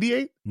 not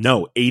 98.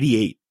 No,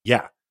 88.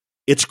 Yeah,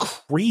 it's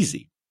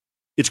crazy.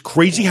 It's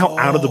crazy how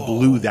out of the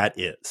blue that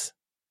is.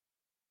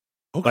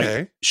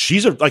 Okay,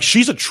 like,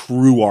 she's a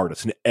true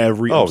artist in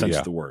every sense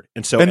of the word,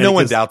 and no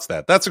one doubts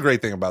that. That's a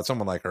great thing about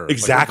someone like her.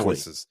 Exactly,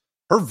 like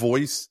her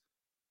voice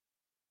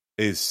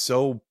is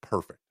so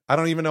perfect. I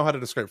don't even know how to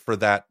describe for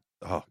that.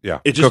 Oh yeah,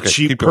 it just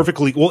she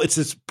perfectly. Well, it's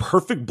this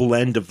perfect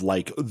blend of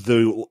like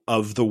the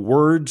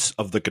words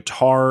of the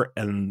guitar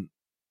and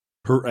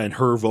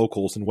her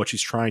vocals and what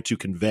she's trying to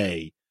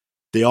convey.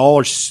 They all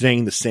are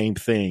saying the same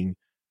thing,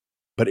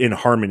 but in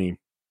harmony.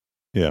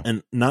 Yeah,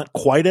 and not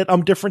quite at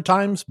different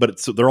times,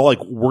 but they're all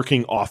like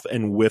working off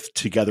and with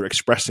together,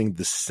 expressing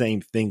the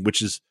same thing,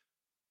 which is,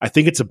 I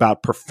think it's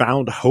about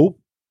profound hope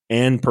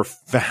and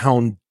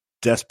profound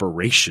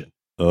desperation.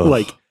 Ugh.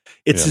 Like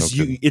it's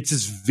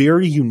this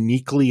very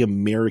uniquely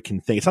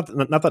American thing. It's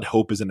not that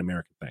hope is an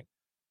American thing,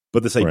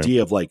 but this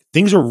idea of like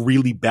things are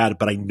really bad,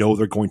 but I know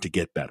they're going to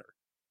get better.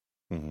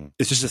 Mm-hmm.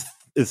 It's just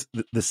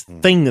this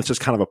thing that's just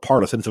kind of a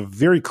part of us, and it's a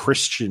very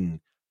Christian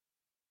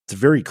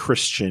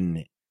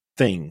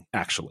thing,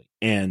 actually,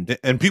 and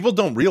people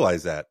don't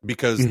realize that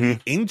because the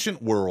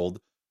ancient world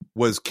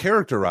was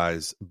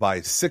characterized by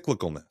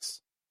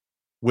cyclicalness,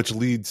 which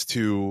leads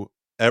to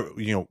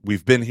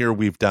we've been here,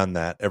 we've done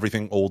that.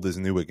 Everything old is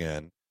new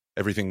again.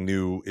 Everything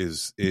new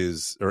is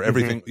or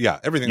everything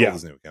everything old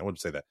is new again. I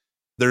wouldn't say that.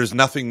 There's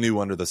nothing new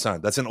under the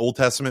sun. That's an Old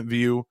Testament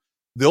view.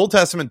 The Old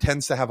Testament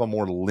tends to have a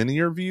more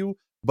linear view,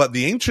 but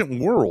the ancient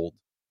world,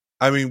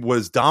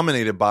 was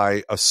dominated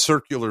by a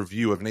circular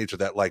view of nature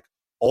that like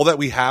all that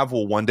we have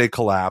will one day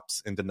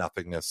collapse into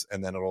nothingness,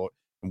 and then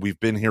we've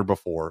been here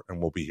before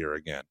and we'll be here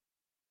again.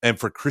 And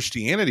for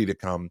Christianity to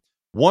come,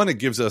 one, it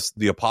gives us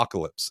the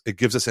apocalypse. It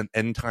gives us an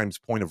end times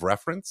point of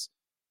reference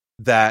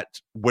that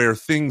where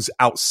things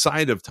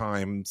outside of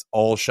times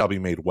all shall be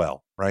made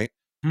well, right?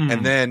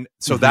 And then,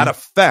 so that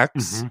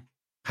affects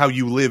how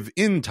you live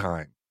in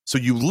time. So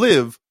you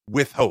live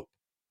with hope,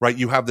 right?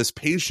 You have this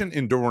patient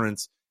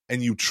endurance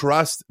and you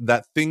trust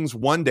that things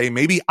one day,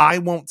 maybe I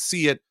won't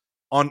see it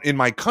in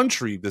my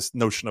country, this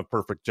notion of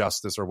perfect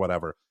justice or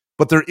whatever,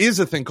 but there is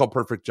a thing called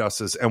perfect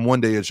justice, and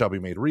one day it shall be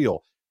made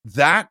real.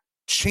 That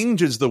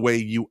changes the way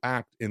you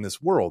act in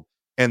this world.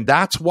 And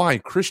that's why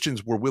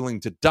Christians were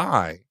willing to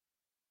die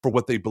for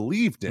what they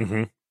believed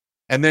in.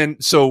 And then,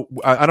 so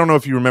I don't know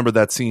if you remember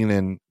that scene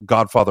in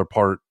Godfather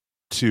Part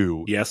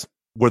 2. Yes.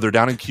 Where they're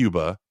down in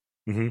Cuba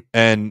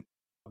and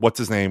what's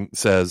his name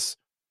says,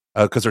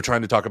 because they're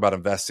trying to talk about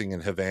investing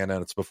in Havana,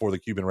 and it's before the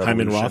Cuban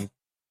Revolution. Hyman Roth,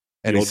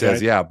 and he says,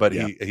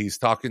 he's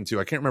talking to,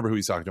 I can't remember who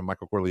he's talking to,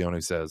 Michael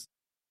Corleone says,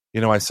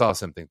 I saw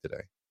something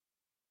today.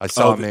 I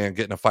saw a man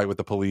get in a fight with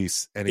the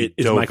police, and he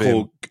dove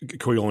Michael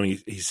Corleone.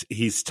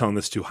 He's telling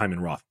this to Hyman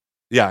Roth.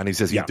 Yeah, and he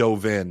says he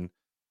dove in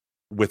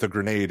with a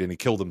grenade and he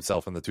killed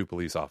himself and the 2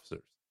 police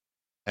officers.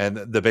 And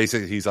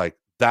he's like,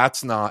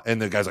 that's not,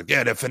 and the guy's like,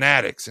 yeah, they're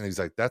fanatics. And he's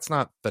like, that's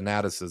not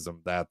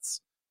fanaticism,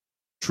 that's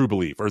true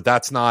belief. Or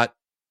that's not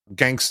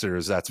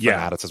gangsters, that's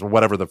fanaticism, or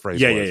whatever the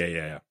phrase was.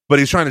 Yeah. But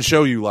he's trying to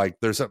show you, like,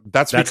 that's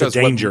because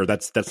a danger.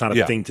 That's not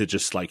a thing to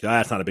just like,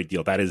 that's not a big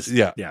deal. That is,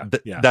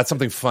 that's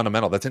something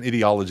fundamental. That's an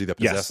ideology that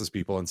possesses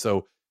people. And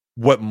so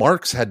what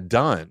Marx had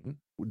done,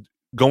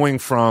 going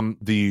from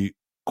the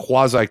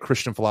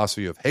quasi-Christian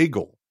philosophy of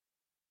Hegel,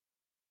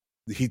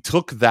 he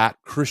took that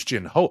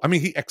Christian hope. I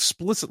mean, he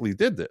explicitly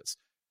did this.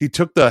 He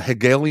took the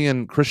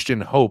Hegelian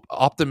Christian hope,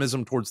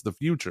 optimism towards the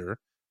future,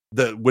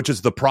 which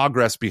is the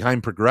progress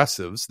behind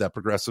progressives, that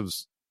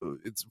progressives,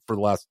 it's for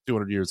the last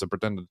 200 years have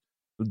pretended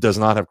does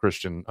not have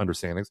Christian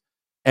understandings.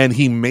 And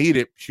he made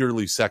it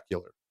purely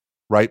secular,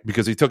 right?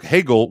 Because he took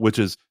Hegel, which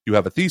is you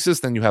have a thesis,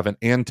 then you have an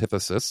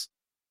antithesis,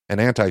 an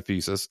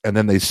antithesis, and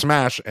then they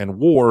smash and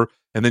war,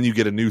 and then you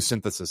get a new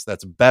synthesis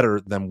that's better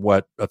than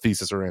what a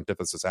thesis or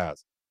antithesis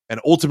has. And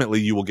ultimately,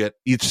 you will get,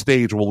 each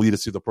stage will lead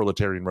us to the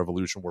proletarian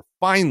revolution, where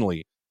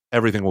finally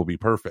everything will be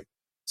perfect.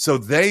 So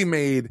they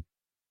made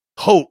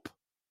hope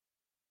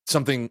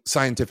something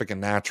scientific and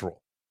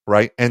natural,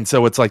 right? And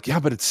so it's like, yeah,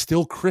 but it's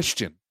still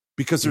Christian,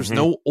 because there's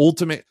no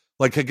ultimate,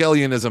 like,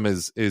 Hegelianism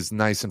is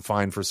nice and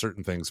fine for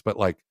certain things, but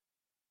like,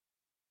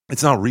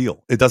 it's not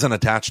real. It doesn't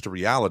attach to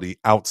reality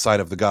outside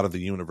of the God of the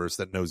universe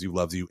that knows you,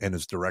 loves you, and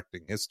is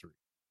directing history.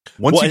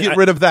 Once you get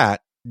rid of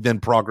that, then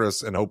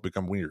progress and hope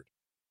become weird.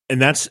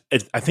 And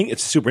I think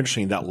it's super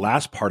interesting. That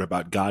last part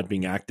about God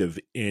being active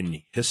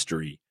in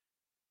history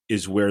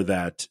is where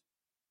that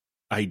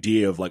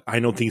idea of, like, I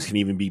know things can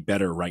even be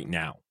better right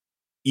now.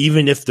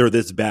 Even if they're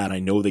this bad, I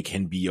know they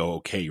can be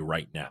okay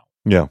right now.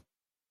 Yeah.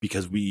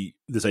 Because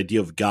this idea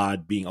of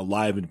God being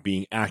alive and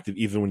being active,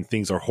 even when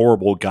things are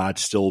horrible, God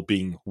still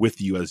being with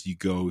you as you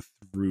go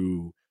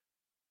through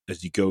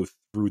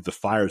the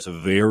fire, is a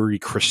very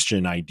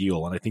Christian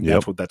ideal. And I think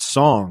that's what that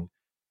song,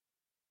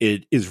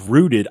 it is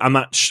rooted. I'm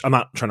not trying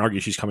to argue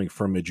she's coming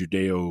from a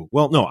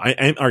I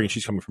am arguing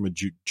she's coming from a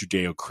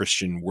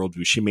Judeo-Christian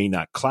worldview. She may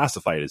not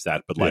classify it as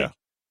that, but like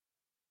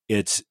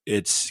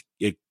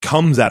it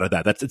comes out of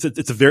that.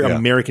 It's a very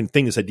American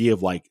thing. This idea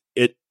of like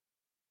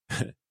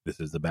this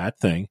is the bad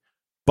thing,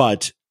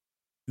 but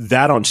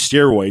that on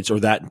steroids, or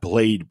that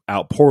played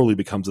out poorly,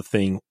 becomes a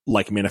thing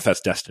like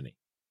Manifest Destiny.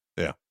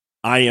 Yeah,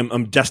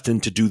 I'm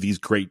destined to do these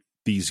great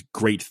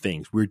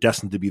things. We're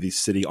destined to be the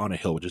city on a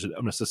hill, which is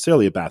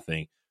necessarily a bad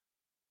thing.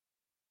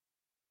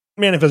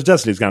 Manifest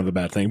Destiny is kind of a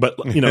bad thing, but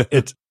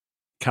it's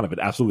kind of, it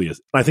absolutely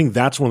is. And I think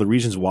that's one of the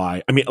reasons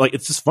why. I mean, like,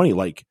 it's just funny,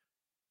 like,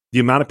 the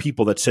amount of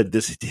people that said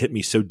this hit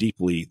me so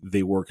deeply.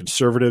 They were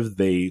conservative,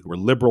 they were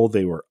liberal,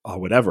 they were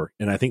whatever.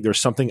 And I think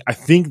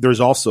there's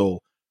also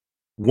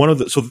one of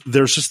the, so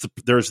there's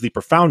the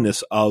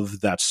profoundness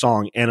of that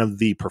song and of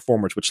the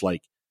performance, which,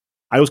 like,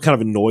 I was kind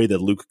of annoyed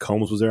that Luke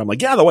Combs was there. I'm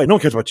like, yeah, the way, no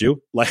one cares about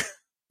you. Like,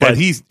 but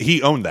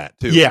he owned that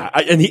too. Yeah.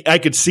 I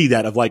could see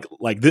that of like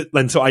this,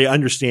 and so I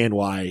understand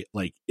why,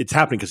 like, it's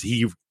happening, because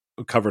he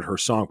covered her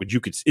song, but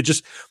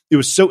it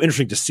was so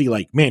interesting to see,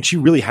 like, man, she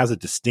really has a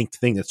distinct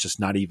thing that's just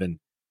not even,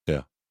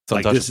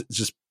 like, this is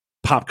just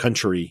pop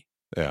country,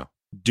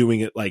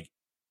 doing it, like,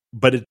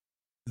 but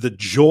the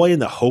joy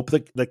and the hope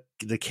that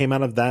came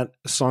out of that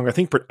song. I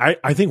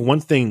think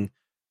one thing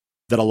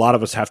that a lot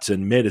of us have to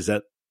admit is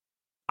that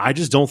I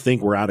just don't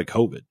think we're out of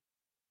COVID,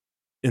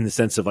 in the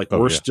sense of, like,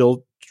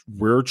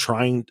 we're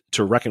trying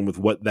to reckon with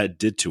what that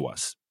did to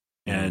us,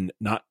 and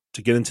not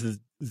to get into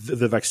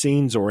the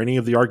vaccines or any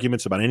of the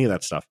arguments about any of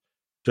that stuff,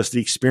 just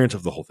the experience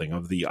of the whole thing,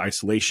 of the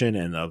isolation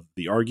and of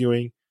the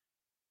arguing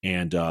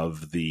and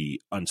of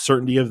the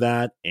uncertainty of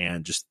that.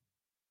 And just,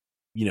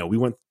 we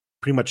went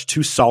pretty much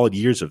 2 solid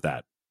years of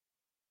that.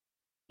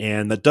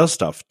 And that does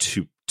stuff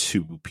to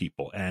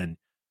people, and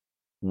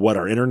what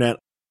our internet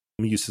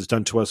use has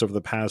done to us over the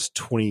past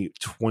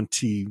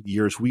 20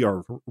 years. We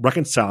are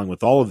reconciling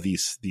with all of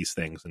these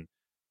things. And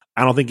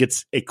I don't think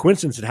it's a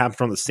coincidence it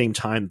happened around the same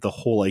time the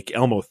whole, like,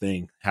 Elmo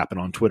thing happened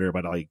on Twitter.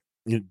 But, like,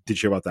 did you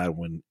hear about that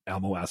when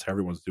Elmo asked how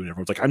everyone's doing?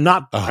 Everyone's like, I'm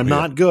not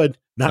good.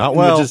 Not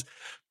well. Which is,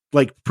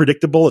 like,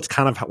 predictable. It's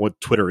kind of what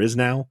Twitter is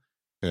now.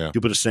 Yeah.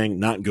 People just saying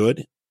not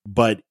good,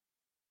 but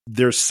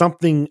there's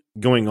something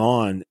going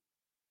on.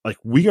 Like,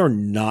 we are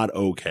not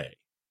okay.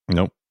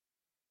 Nope.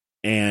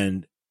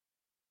 And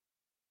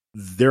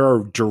there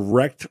are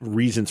direct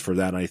reasons for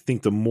that. And I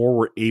think the more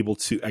we're able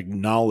to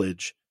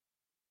acknowledge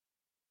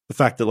the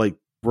fact that, like,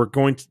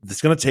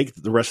 it's going to take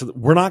the rest of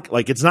we're not,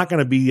 like, it's not going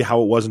to be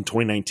how it was in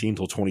 2019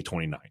 till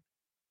 2029.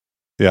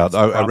 Yeah.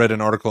 I read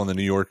an article in the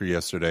New Yorker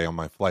yesterday on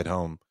my flight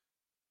home,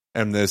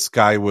 and this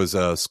guy was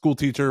a school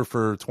teacher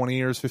for 20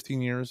 years,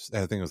 15 years. I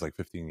think it was like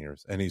 15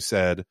 years. And he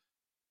said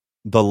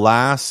the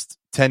last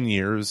 10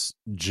 years,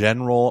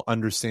 general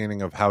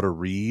understanding of how to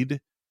read,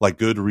 like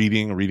good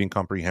reading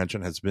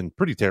comprehension, has been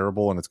pretty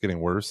terrible, and it's getting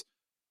worse.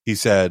 He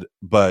said,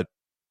 but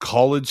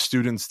college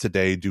students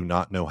today do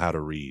not know how to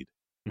read.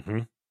 Mm-hmm.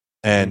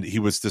 And he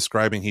was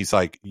describing, he's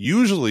like,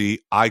 usually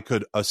I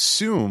could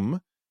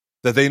assume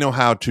that they know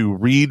how to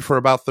read for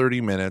about 30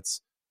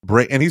 minutes,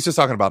 and he's just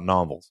talking about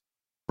novels,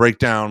 break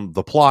down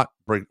the plot,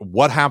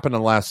 what happened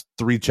in the last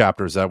 3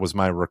 chapters. That was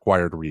my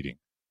required reading.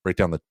 Break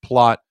down the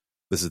plot.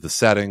 This is the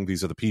setting.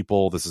 These are the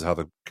people. This is how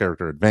the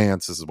character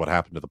advanced. This is what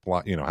happened to the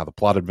plot, how the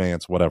plot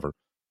advanced, whatever.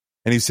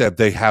 And he said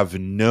they have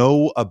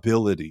no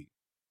ability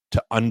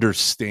to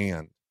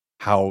understand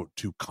how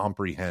to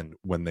comprehend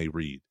when they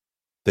read.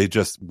 They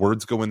just,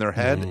 words go in their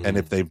head. And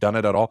if they've done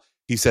it at all,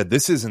 he said,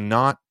 this is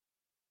not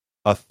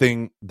a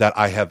thing that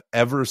I have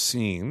ever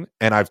seen.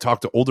 And I've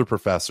talked to older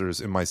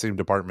professors in my same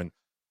department,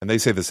 and they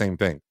say the same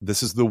thing.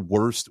 This is the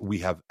worst we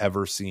have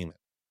ever seen it.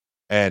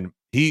 And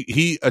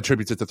he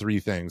attributes it to 3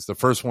 things. The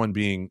first one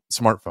being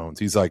smartphones.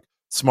 He's like,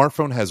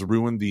 smartphone has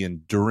ruined the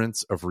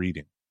endurance of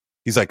reading.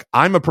 He's like,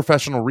 I'm a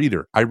professional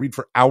reader. I read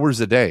for hours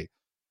a day.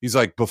 He's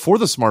like, before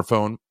the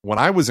smartphone, when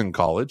I was in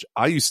college,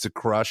 I used to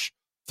crush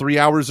 3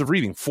 hours of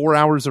reading, 4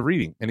 hours of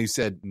reading. And he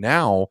said,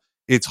 now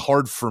it's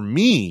hard for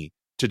me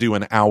to do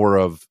an hour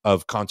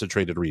of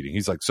concentrated reading.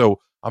 He's like,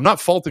 so I'm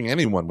not faulting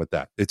anyone with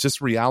that. It's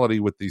just reality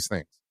with these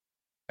things.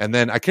 And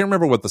then I can't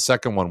remember what the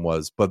second one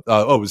was, but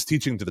it was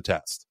teaching to the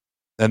test.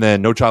 And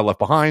then No Child Left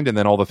Behind, and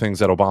then all the things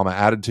that Obama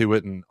added to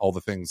it, and all the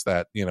things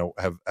that,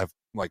 have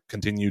like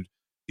continued.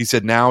 He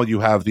said, now you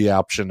have the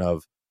option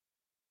of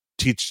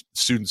teach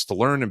students to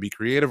learn and be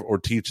creative, or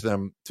teach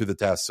them to the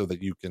test so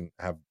that you can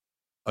have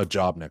a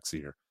job next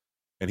year.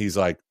 And he's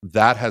like,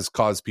 that has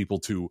caused people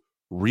to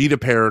read a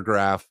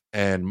paragraph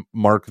and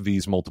mark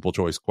these multiple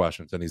choice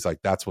questions. And he's like,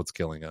 that's what's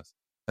killing us.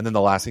 And then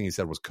the last thing he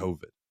said was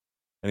COVID.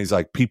 And he's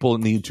like, people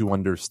need to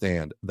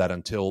understand that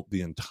until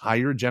the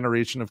entire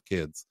generation of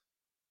kids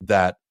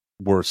that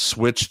were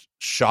switched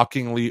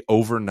shockingly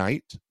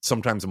overnight,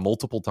 sometimes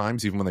multiple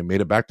times, even when they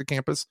made it back to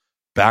campus,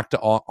 back to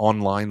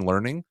online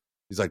learning,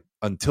 he's like,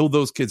 until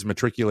those kids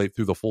matriculate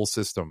through the full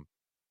system,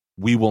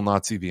 we will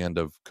not see the end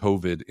of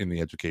COVID in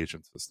the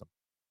education system.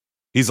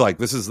 He's like,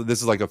 this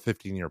is like a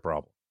 15-year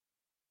problem.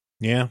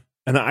 Yeah.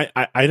 And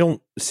I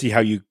don't see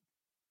how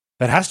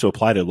that has to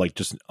apply to like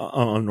just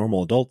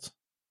normal adults.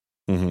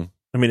 Mm-hmm.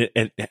 I mean,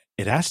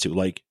 it has to,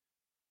 like,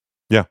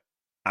 yeah.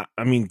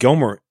 I mean,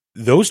 Gomer,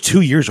 those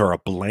 2 years are a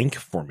blank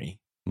for me.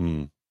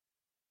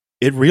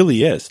 It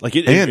really is. Like,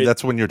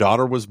 that's when your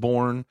daughter was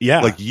born.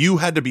 Yeah. Like, you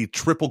had to be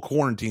triple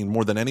quarantined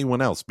more than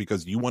anyone else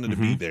because you wanted to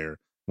be there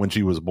when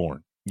she was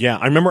born. Yeah.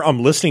 I remember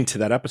I'm listening to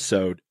that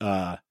episode,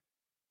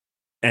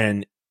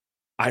 and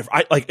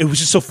I like, it was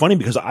just so funny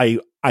because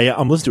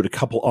I'm listening to it a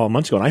couple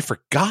months ago, and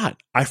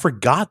I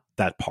forgot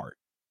that part,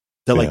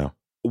 that like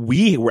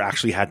we were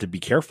actually had to be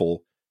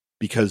careful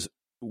because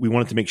we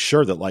wanted to make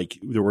sure that like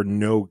there were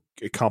no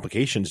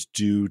complications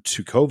due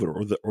to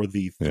COVID or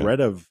the threat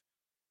of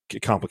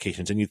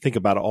complications. And you think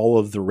about all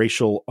of the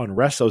racial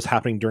unrest that was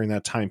happening during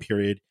that time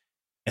period,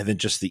 and then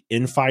just the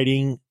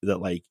infighting that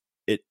like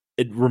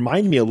it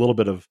reminded me a little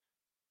bit of,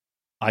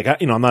 like,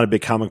 I'm not a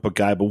big comic book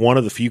guy, but one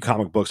of the few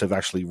comic books I've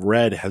actually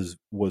read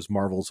was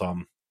Marvel's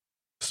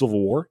Civil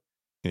War.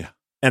 Yeah.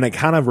 And it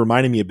kind of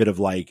reminded me a bit of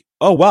like,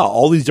 oh wow,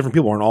 all these different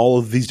people are on all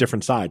of these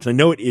different sides. And I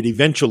know it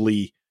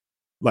eventually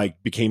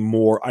like became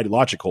more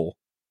ideological,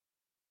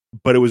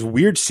 but it was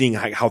weird seeing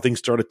how things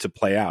started to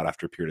play out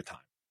after a period of time.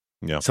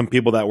 Yeah. Some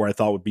people that I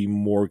thought would be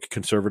more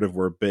conservative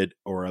were a bit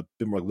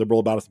more liberal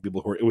about it. Some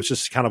people who it was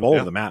just kind of all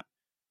over the map.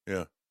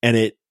 Yeah.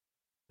 And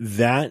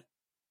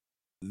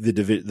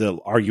the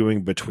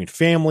arguing between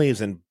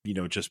families and,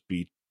 just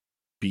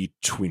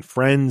between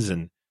friends.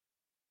 And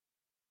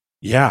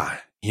yeah,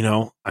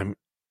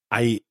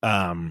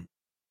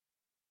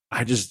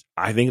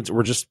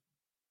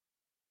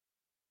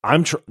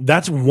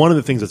 that's one of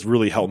the things that's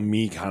really helped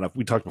me kind of,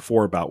 we talked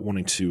before about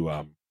wanting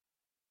to,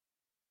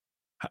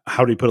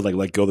 how do you put it? Like,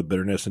 let go of the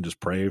bitterness and just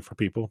pray for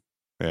people.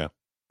 Yeah.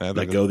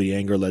 Let go of the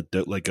anger, let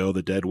go of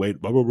the dead weight.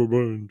 Blah, blah, blah,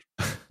 blah.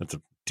 That's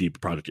a deep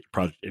Project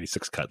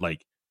 86 cut.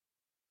 Like,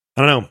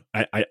 I don't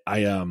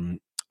know.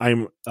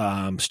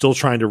 I'm still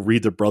trying to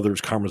read the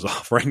Brothers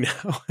Karamazov right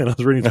now. And I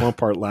was reading one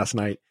part last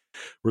night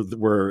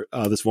where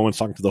this woman's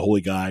talking to the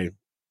holy guy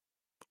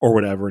or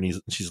whatever.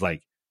 And she's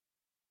like,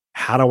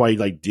 how do I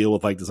like deal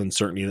with like this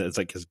uncertainty that it's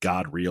like, is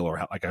God real? Or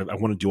how, like, I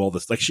want to do all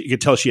this. Like, you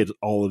could tell she had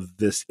all of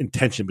this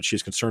intention, but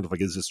she's concerned with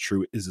like, is this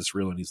true? Is this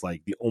real? And he's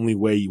like, the only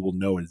way you will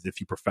know is if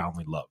you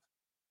profoundly love.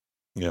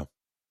 Yeah.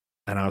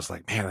 And I was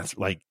like, man, that's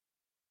like,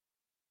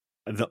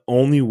 the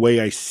only way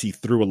I see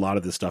through a lot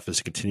of this stuff is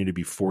to continue to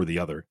be for the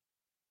other,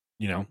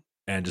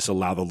 and just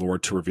allow the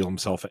Lord to reveal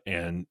himself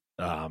and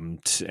to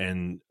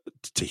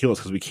heal us,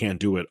 because we can't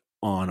do it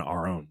on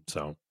our own.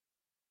 So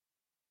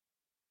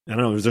I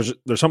don't know.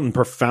 There's something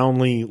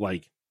profoundly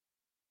like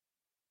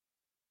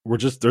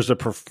there's a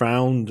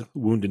profound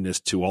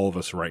woundedness to all of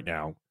us right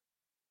now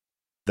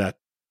that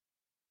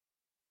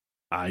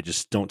I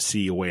just don't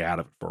see a way out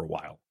of it for a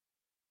while.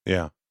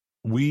 Yeah.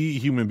 We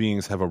human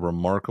beings have a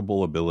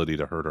remarkable ability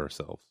to hurt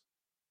ourselves,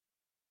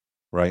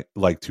 right?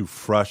 Like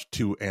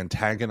to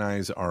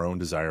antagonize our own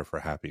desire for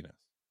happiness,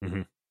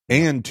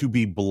 and to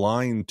be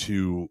blind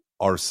to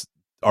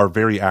our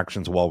very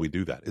actions while we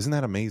do that. Isn't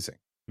that amazing?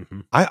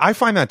 I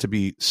find that to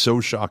be so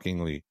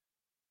shockingly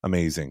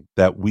amazing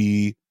that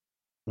we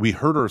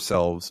hurt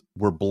ourselves,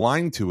 we're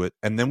blind to it,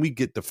 and then we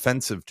get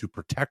defensive to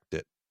protect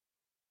it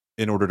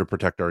in order to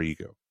protect our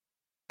ego.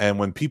 And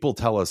when people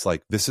tell us,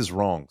 like, this is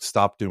wrong,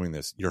 stop doing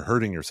this, you're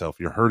hurting yourself,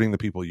 you're hurting the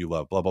people you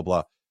love, blah, blah,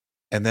 blah.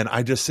 And then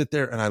I just sit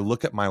there and I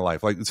look at my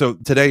life. Like, so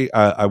today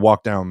I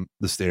walked down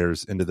the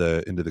stairs into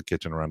the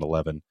kitchen around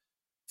 11:30,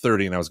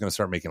 and I was going to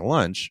start making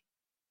lunch.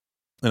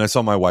 And I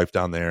saw my wife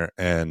down there,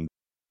 and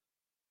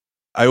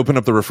I open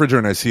up the refrigerator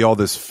and I see all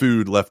this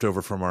food left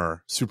over from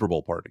our Super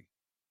Bowl party.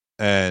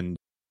 And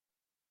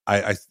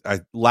I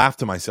laughed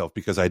to myself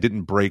because I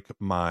didn't break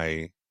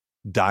my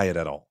diet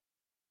at all.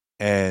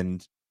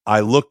 And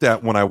I looked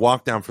at when I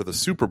walked down for the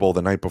Super Bowl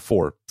the night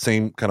before,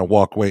 same kind of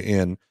walkway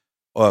in,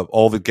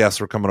 all the guests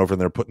were coming over and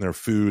they're putting their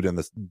food and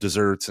the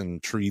desserts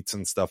and treats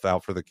and stuff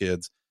out for the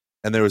kids.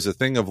 And there was a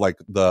thing of like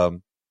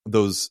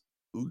those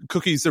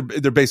cookies.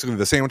 They're basically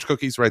the sandwich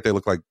cookies, right? They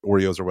look like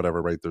Oreos or whatever,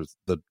 right? There's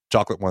the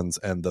chocolate ones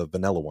and the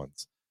vanilla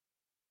ones.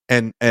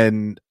 And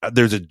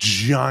there's a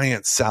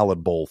giant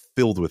salad bowl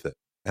filled with it.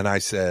 And I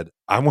said,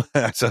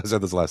 I said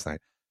this last night.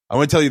 I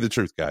want to tell you the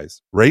truth,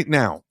 guys. Right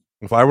now,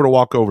 if I were to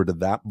walk over to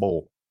that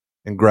bowl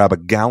and grab a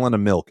gallon of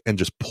milk and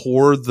just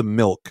pour the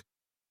milk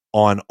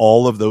on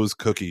all of those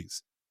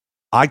cookies,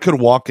 I could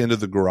walk into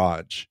the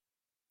garage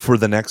for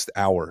the next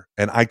hour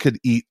and I could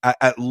eat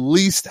at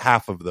least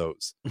half of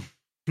those.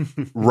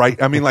 Right?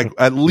 I mean, like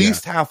at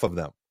least half of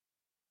them.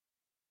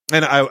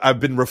 And I've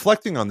been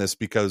reflecting on this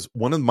because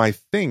one of my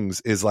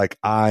things is like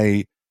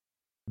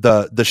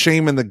the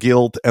shame and the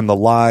guilt and the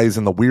lies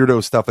and the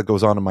weirdo stuff that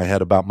goes on in my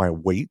head about my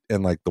weight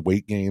and like the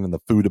weight gain and the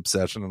food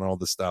obsession and all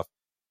this stuff.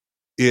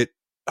 It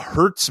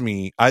hurts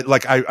me. I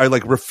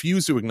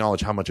refuse to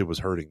acknowledge how much it was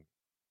hurting.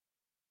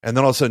 And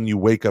then all of a sudden you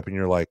wake up and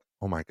you're like,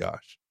 oh my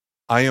gosh,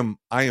 I am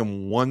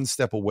one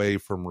step away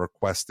from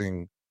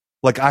requesting,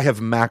 like I have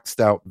maxed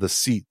out the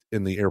seat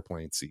in the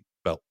airplane seat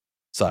belt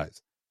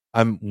size.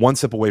 I'm one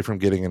step away from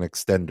getting an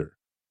extender.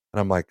 And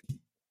I'm like,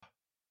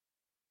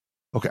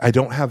 okay, I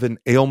don't have an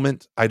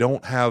ailment. I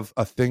don't have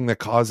a thing that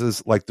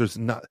causes, like, there's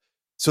not.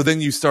 So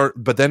then you start,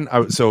 but then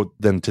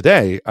then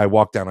today I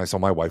walked down, I saw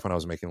my wife when I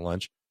was making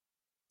lunch.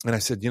 And I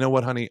said, you know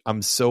what, honey,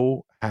 I'm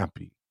so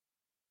happy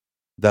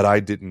that I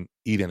didn't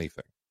eat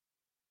anything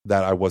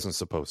that I wasn't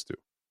supposed to,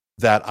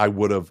 that I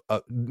would have,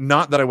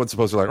 not that I wasn't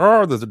supposed to, like,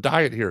 oh, there's a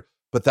diet here,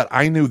 but that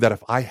I knew that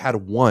if I had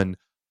one,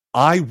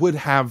 I would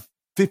have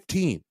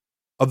 15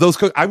 of those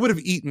cookies. I would have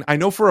eaten, I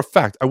know for a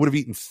fact, I would have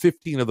eaten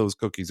 15 of those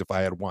cookies if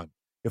I had one,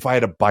 if I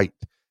had a bite.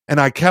 And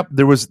I kept,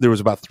 there was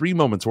about 3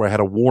 moments where I had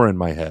a war in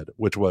my head,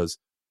 which was,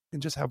 I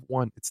can just have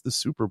one. It's the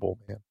Super Bowl,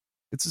 man.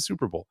 It's the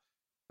Super Bowl.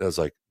 I was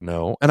like,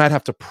 no. And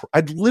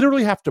I'd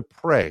literally have to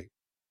pray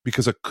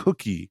because a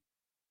cookie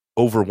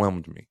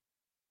overwhelmed me.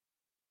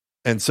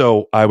 And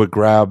so I would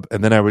grab,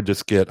 and then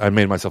I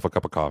made myself a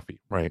cup of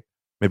coffee, right?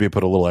 Maybe I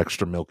put a little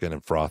extra milk in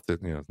and froth it.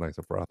 It's nice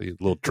and frothy. A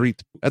little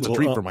treat. That's a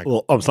treat for my.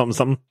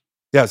 Something.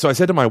 Yeah. So I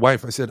said to my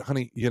wife, I said,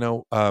 honey,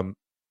 it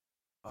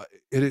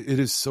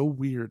is so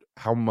weird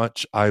how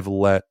much I've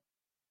let,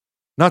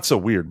 not so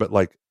weird, but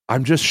like,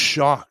 I'm just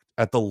shocked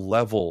at the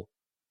level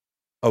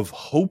of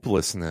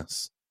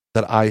hopelessness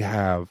that I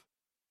have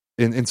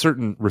in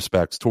certain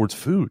respects towards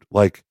food.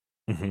 Like,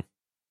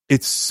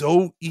 it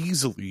so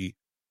easily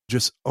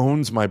just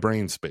owns my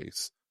brain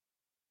space.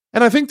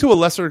 And I think to a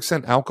lesser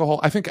extent, alcohol.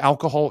 I think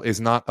alcohol is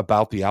not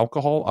about the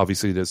alcohol.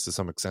 Obviously, it is to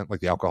some extent, like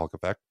the alcoholic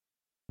effect.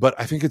 But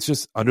I think it's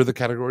just under the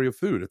category of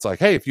food. It's like,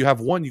 hey, if you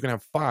have one, you can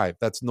have 5.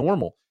 That's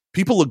normal.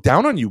 People look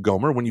down on you,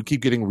 Gomer, when you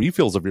keep getting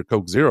refills of your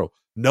Coke Zero.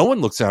 No one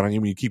looks down on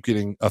you when you keep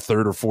getting a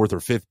 3rd or 4th or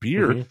 5th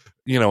beer,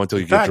 until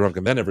you get drunk,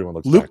 and then everyone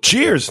looks Luke, back.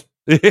 Cheers.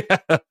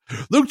 Yeah.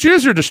 Luke,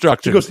 cheers your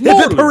destruction. He goes, hip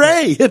hip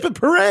hooray, hip hip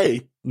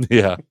hooray.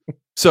 Yeah.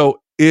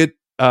 So it,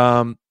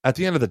 at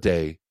the end of the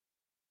day,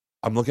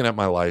 I'm looking at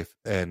my life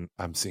and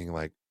I'm seeing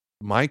like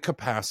my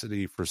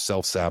capacity for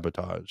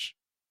self-sabotage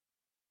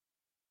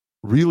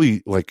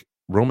really, like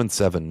Romans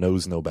 7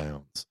 knows no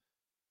bounds.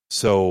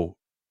 So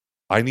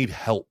I need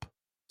help.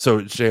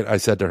 So I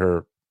said to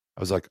her, I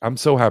was like, I'm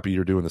so happy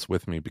you're doing this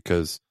with me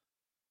because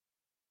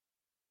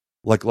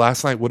like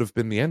last night would have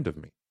been the end of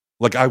me.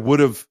 Like I would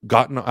have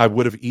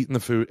eaten the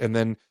food. And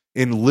then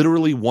in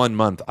literally 1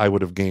 month, I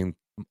would have gained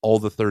all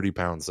the 30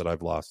 pounds that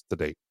I've lost to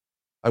date.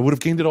 I would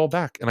have gained it all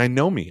back. And I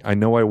know me. I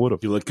know I would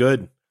have. You look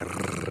good.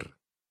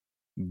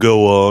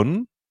 Go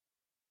on.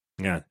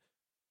 Yeah.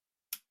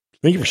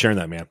 Thank you for sharing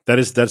that, man.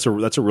 That's a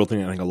real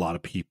thing. I think a lot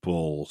of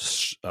people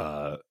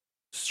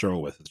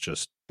struggle with. It's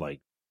just like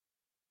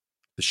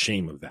the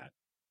shame of that.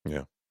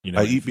 Yeah.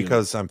 I eat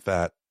because I'm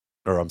fat,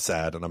 or I'm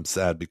sad, and I'm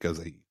sad because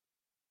I eat.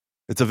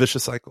 It's a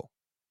vicious cycle.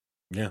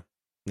 Yeah.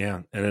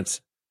 Yeah. And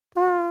it's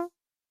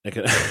like,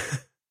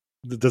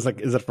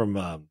 is that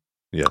from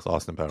Yes,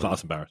 Austin Powers. It's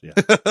Austin Powers, yeah.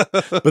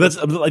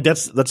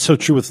 But that's so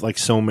true with like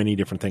so many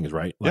different things,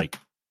 right? Like,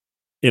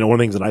 one of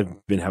the things that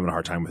I've been having a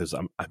hard time with is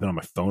I've been on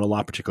my phone a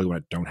lot, particularly when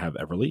I don't have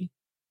Everly.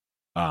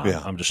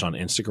 I'm just on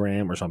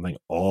Instagram or something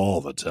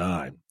all the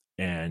time,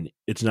 and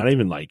it's not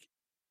even like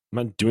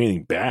I'm not doing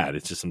anything bad.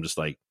 It's just I'm just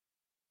like,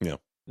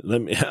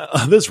 let me.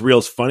 This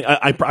reel's funny.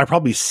 I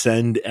probably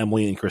send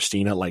Emily and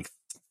Christina like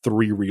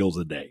 3 reels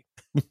a day.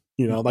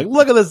 Like,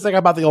 look at this thing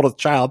about the oldest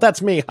child.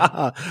 That's me. Look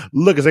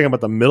at this thing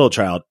about the middle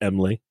child,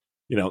 Emily.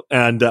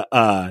 And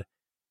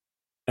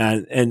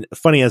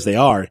funny as they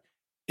are,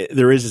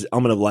 there is this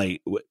element of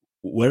like,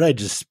 what did I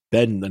just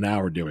spend an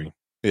hour doing?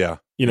 Yeah.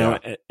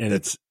 And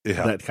it's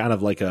that kind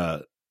of like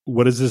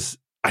what is this?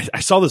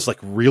 I saw this like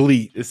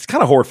really, it's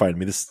kind of horrifying to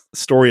me. This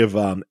story of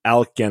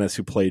Alec Guinness,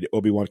 who played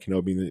Obi-Wan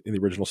Kenobi in the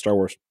original Star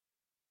Wars.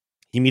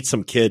 He meets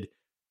some kid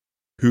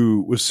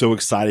who was so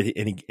excited,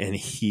 and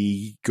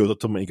he goes up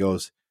to him and he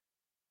goes,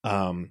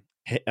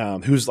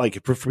 who's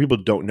like, for people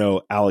who don't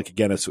know, Alec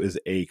Guinness is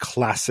a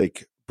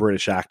classic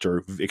British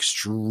actor,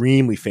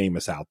 extremely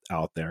famous out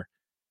there.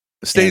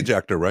 Stage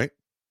actor, right?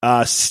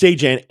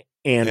 Stage and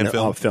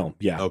film.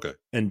 Yeah. Okay.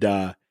 And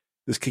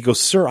this kid goes,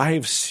 "Sir, I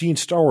have seen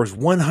Star Wars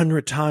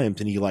 100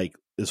 times." And he like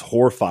is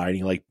horrified. And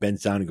he like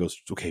bends down and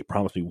goes, "Okay,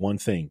 promise me one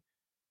thing.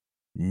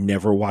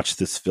 Never watch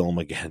this film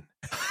again."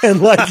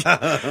 And like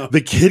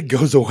the kid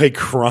goes away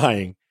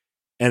crying.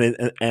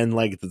 And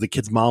like the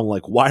kid's mom,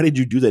 like, "Why did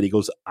you do that?" He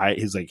goes,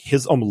 he's like,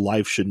 his own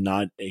life should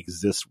not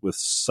exist with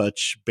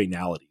such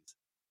banalities.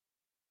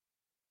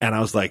 And I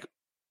was like,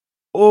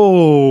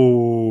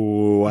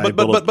 oh, I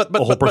built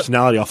a whole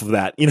personality off of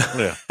that,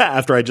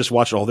 after I just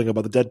watched the whole thing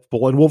about the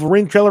Deadpool and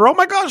Wolverine trailer. Oh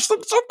my gosh,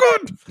 looks so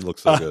good.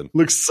 Looks so good.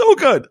 Looks so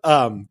good.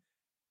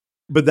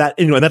 But that,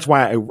 and that's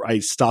why I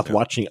stopped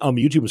watching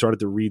YouTube and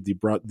started to read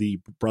the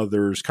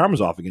Brothers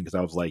Karamazov again, because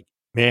I was like,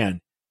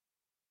 man,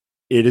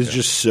 it is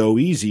just so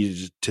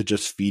easy to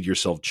just feed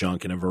yourself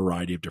junk in a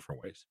variety of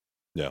different ways.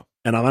 Yeah.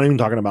 And I'm not even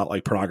talking about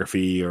like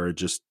pornography or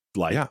just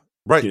like,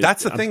 right.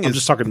 That's the thing. I'm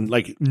just talking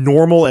like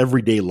normal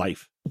everyday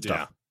life stuff.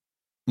 Yeah.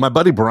 My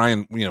buddy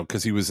Brian,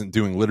 because he wasn't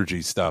doing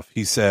liturgy stuff,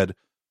 he said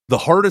the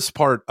hardest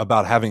part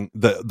about having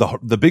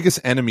the biggest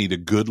enemy to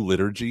good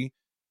liturgy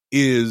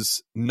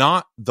is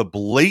not the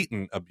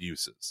blatant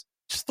abuses,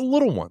 just the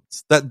little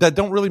ones that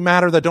don't really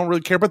matter, that don't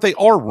really care, but they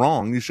are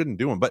wrong. You shouldn't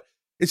do them. But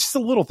it's just a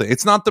little thing.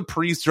 It's not the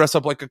priest dress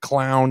up like a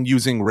clown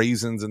using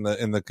raisins in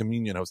the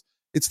communion host.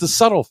 It's the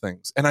subtle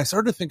things. And I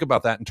started to think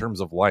about that in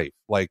terms of life.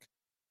 Like,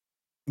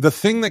 the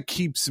thing that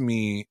keeps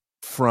me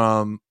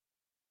from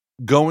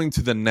going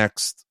to the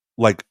next,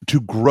 like,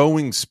 to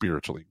growing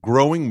spiritually,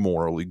 growing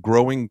morally,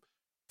 growing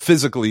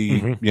physically,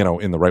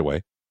 in the right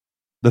way.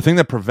 The thing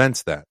that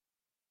prevents that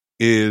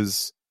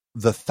is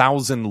the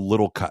 1,000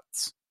 little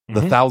cuts,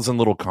 the 1,000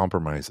 little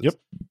compromises. Yep.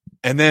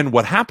 And then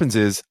what happens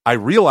is I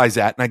realize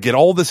that, and I get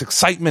all this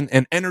excitement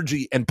and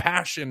energy and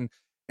passion,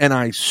 and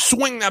I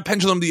swing that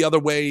pendulum the other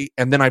way,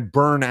 and then I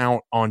burn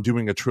out on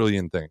doing a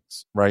trillion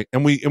things, right?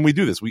 And we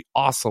do this. We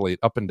oscillate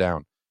up and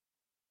down.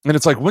 And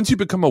it's like, once you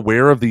become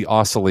aware of the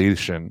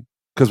oscillation,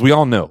 because we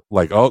all know,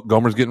 like, oh,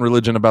 Gomer's getting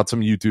religion about some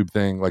YouTube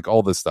thing, like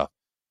all this stuff.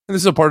 And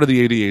this is a part of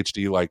the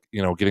ADHD, like,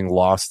 getting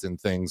lost in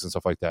things and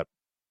stuff like that.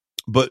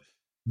 But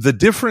the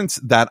difference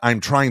that I'm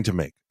trying to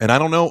make, and I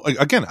don't know,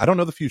 again, I don't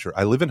know the future.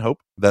 I live in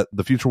hope that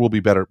the future will be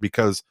better,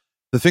 because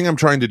the thing I'm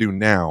trying to do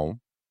now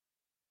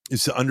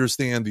is to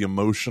understand the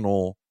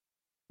emotional,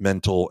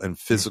 mental, and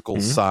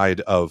physical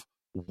side of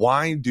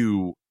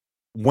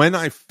when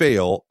I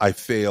fail,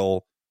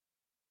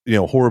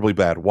 horribly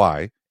bad.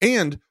 Why?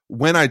 And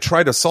when I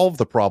try to solve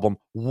the problem,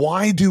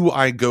 why do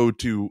I go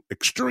to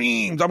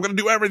extremes? I'm going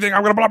to do everything.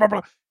 I'm going to blah, blah,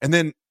 blah. And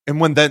then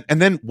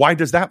why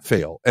does that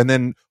fail? And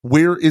then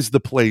where is the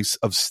place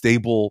of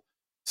stable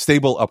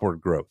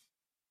upward growth?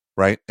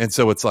 Right. And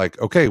so it's like,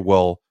 okay,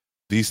 well,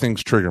 these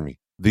things trigger me.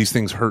 These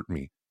things hurt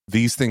me.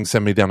 These things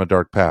send me down a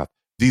dark path.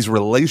 These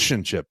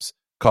relationships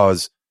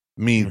cause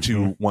me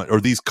to want,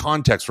 or these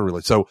contexts for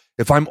really. So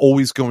if I'm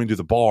always going to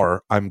the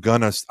bar, I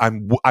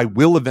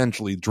will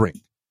eventually drink.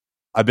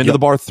 I've been to the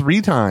bar 3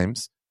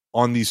 times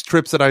on these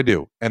trips that I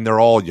do, and they're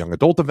all young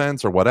adult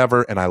events or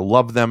whatever, and I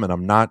love them, and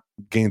I'm not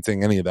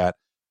gainsaying any of that.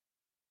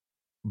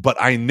 But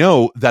I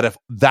know that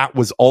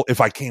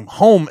if I came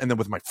home and then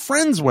with my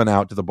friends went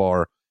out to the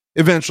bar,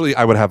 eventually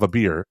I would have a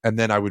beer, and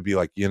then I would be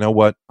like, you know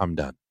what, I'm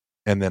done.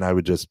 And then I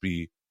would just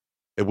be,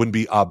 it wouldn't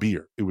be a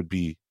beer. It would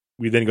be,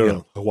 we then go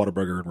to a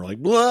Whataburger and we're like,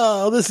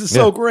 whoa, this is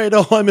so great.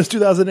 Oh, I miss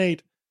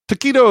 2008.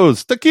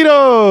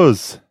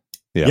 Taquitos.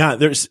 Yeah.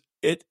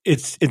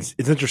 It's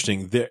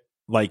interesting. There,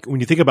 like, when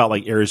you think about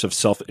like areas of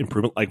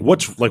self-improvement, like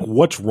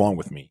what's wrong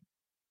with me?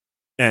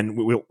 And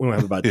we only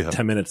have about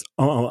 10 minutes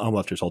on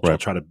left here, so I'll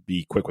try to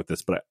be quick with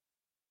this, but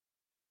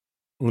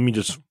let me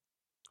just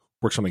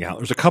work something out.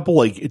 There's a couple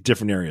like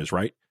different areas,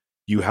 right?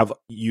 You have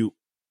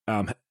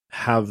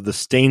the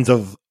stains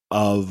of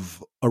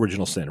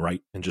original sin,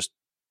 right? And just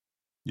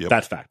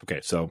that fact.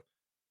 Okay, so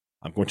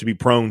I'm going to be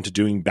prone to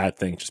doing bad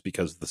things just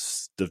because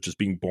of just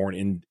being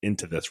born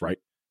into this, right?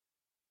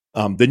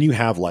 Then you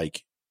have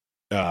like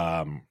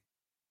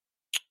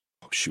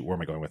shoot, where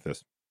am I going with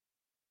this?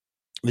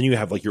 Then you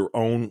have like your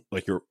own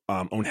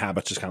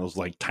habits, just kind of those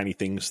like tiny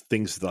things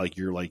that like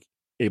you're like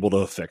able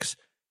to fix.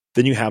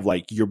 Then you have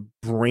like your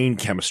brain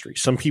chemistry.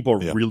 Some people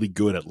are really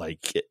good at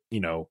like,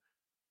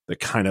 the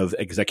kind of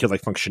executive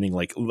like functioning.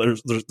 Like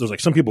there's like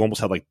some people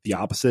almost have like the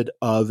opposite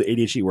of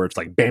ADHD, where it's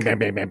like bam, bam,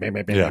 bam, bam, bam,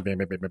 bam, bam, bam,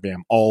 bam, bam,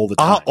 bam, all the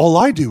time. All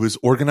I do is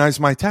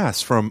organize my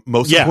tasks from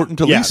most important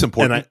to least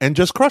important and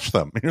just crush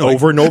them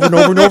over and over and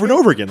over and over and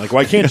over again. Like,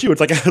 why can't you?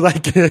 It's like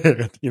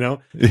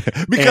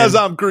because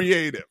I'm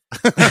creative.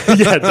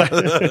 Because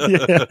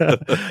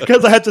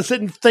I had to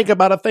sit and think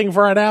about a thing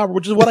for an hour,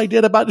 which is what I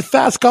did about the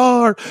fast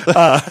car.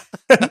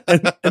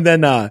 And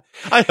then I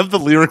have the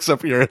lyrics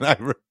up here,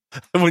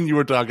 and when you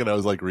were talking, I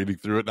was like reading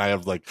through it, and I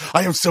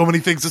have so many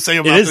things to say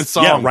about this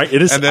song. Yeah, right. It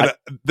is. And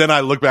then I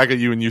look back at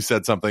you and you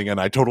said something, and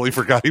I totally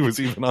forgot he was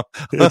even on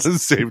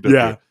saved it.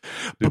 Yeah.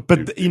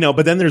 But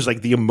then there's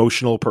like the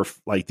emotional,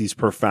 like these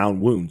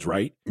profound wounds,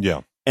 right?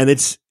 Yeah. And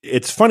it's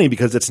funny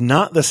because it's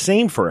not the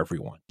same for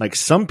everyone. Like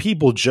some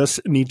people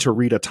just need to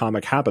read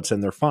Atomic Habits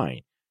and they're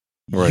fine.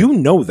 Right. You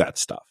know that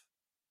stuff.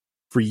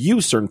 For you,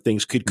 certain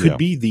things could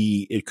be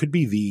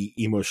the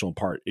emotional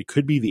part. It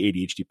could be the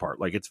ADHD part.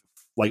 It's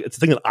the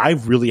thing that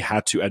I've really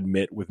had to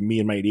admit with me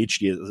and my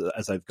ADHD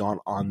as I've gone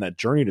on that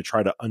journey to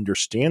try to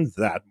understand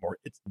that more.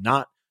 It's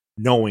not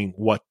knowing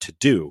what to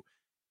do.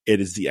 It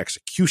is the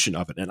execution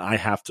of it. And I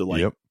have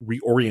to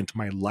reorient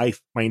my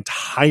life, my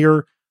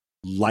entire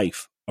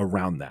life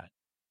around that.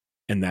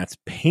 And that's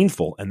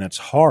painful and that's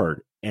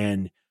hard.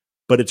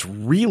 But it's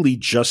really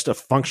just a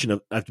function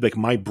of like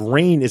my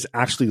brain is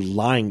actually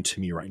lying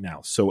to me right now.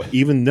 So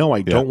even though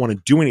I don't want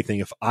to do anything,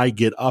 if I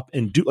get up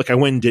and do, like I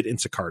went and did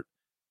Instacart,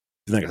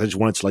 I just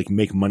wanted to like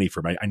make money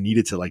for me. I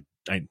needed to I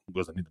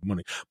wasn't need the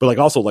money, but like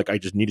also like I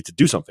just needed to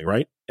do something,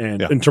 right?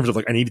 And in terms of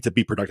like I needed to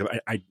be productive,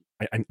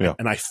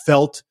 and I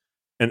felt,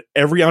 and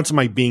every ounce of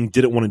my being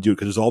didn't want to do it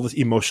because there's all this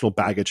emotional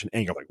baggage and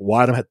anger. Like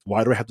why do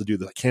I have to do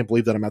this? I can't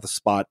believe that I'm at the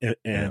spot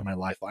in my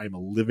life. I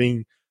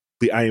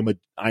am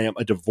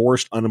a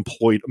divorced,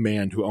 unemployed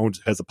man who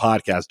has a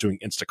podcast doing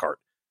Instacart.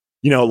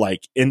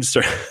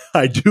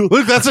 I do.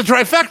 Look, that's a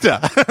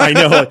trifecta. I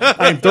know.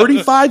 I'm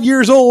 35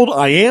 years old.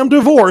 I am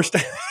divorced,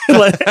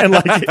 but I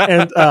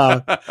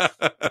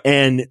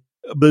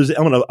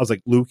was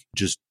like, Luke,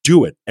 just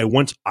do it. And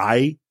once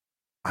I'm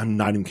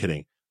not even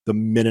kidding. The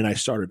minute I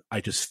started,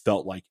 I just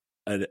felt like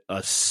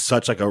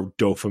such like a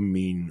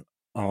dopamine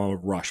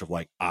rush of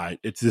like,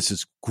 this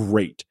is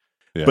great.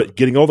 Yeah. But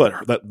getting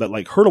over that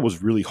like hurdle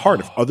was really hard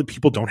if other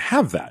people don't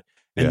have that,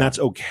 and that's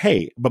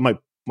okay. But my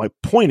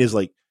point is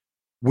like,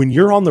 when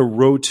you're on the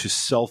road to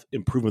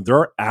self-improvement, there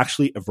are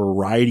actually a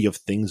variety of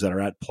things that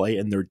are at play,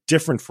 and they're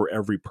different for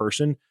every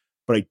person.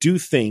 But I do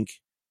think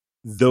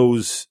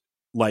those,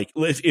 like,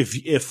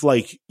 if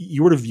like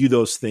you were to view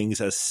those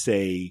things as,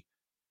 say,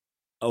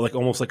 like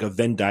almost like a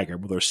Venn diagram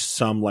where there's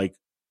some like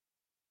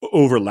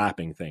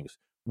overlapping things.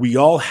 We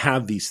all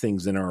have these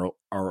things in our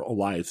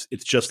lives.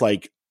 It's just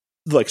like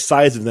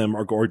size of them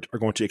are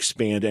going to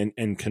expand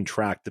and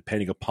contract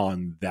depending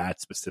upon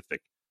that specific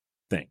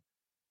thing.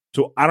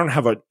 So I don't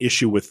have an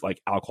issue with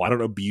like alcohol. I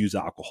don't abuse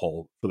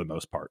alcohol for the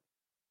most part.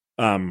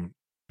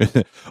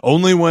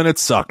 Only when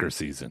it's soccer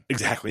season.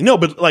 Exactly. No,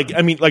 but like,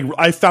 I mean, like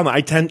I found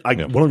that one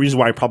of the reasons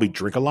why I probably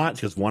drink a lot is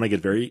because one, I get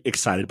very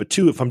excited, but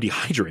two, if I'm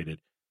dehydrated,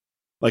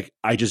 like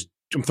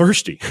I'm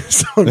thirsty.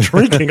 So I'm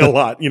drinking a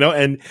lot,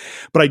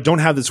 but I don't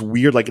have this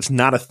weird, like it's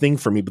not a thing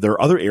for me, but there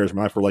are other areas of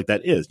my life where like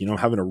that is, I'm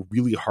having a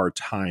really hard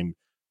time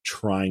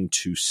trying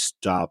to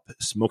stop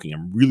smoking.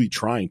 I'm really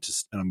trying to,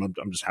 and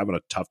I'm just having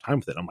a tough time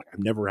with it. I'm like, I've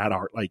never had a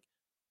heart, like,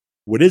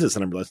 what is this?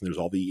 And I'm realizing there's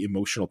all the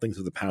emotional things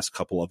of the past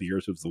couple of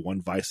years. It was the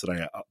one vice that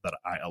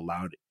I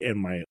allowed in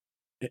my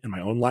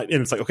own life.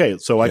 And it's like, okay,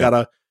 so I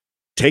gotta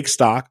take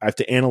stock. I have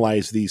to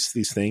analyze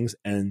these things,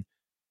 and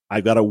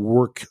I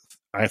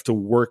have to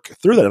work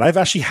through that. And I've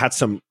actually had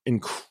some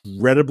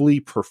incredibly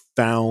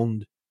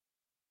profound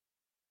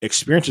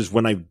experiences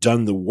when I've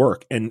done the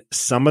work. And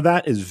some of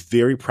that is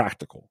very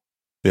practical.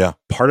 Yeah.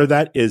 Part of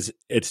that is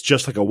it's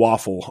just like a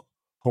waffle,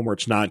 Homer.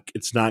 It's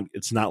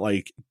not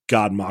like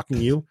God mocking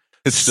you.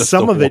 It's just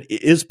some of it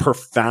is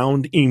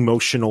profound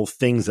emotional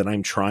things that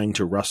I'm trying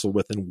to wrestle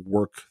with and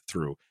work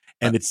through.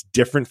 And it's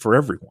different for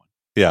everyone.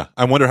 Yeah.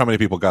 I wonder how many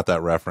people got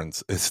that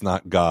reference. It's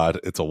not God,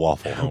 it's a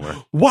waffle,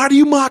 Homer. Why do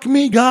you mock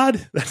me,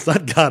 God? That's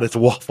not God, it's a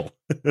waffle.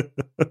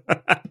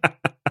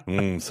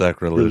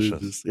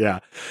 Sacrilegious. Yeah.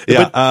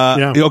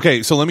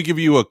 Okay, so let me give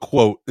you a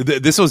quote.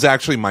 This was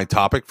actually my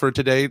topic for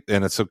today,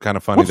 and it's so kind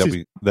of funny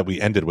that we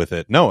ended with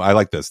it. No, I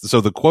like this.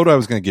 So the quote I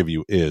was going to give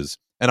you is,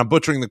 and I'm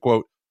butchering the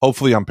quote,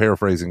 hopefully I'm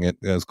paraphrasing it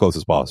as close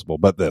as possible,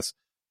 but this: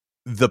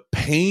 the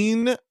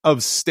pain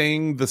of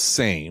staying the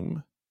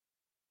same,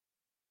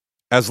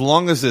 as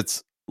long as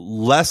it's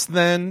less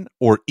than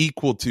or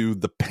equal to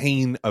the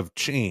pain of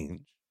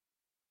change,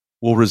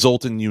 will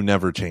result in you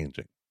never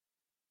changing.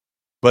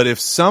 But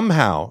if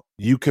somehow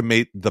you can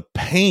make the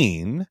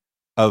pain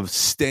of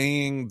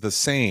staying the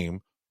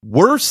same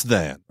worse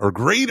than or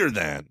greater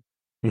than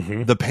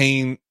the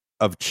pain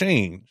of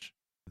change,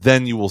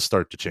 then you will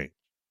start to change.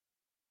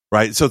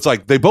 right? So it's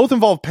like they both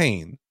involve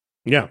pain.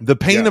 Yeah. The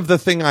pain of the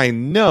thing I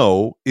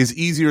know is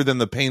easier than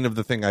the pain of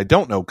the thing I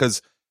don't know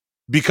because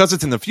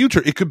it's in the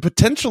future, it could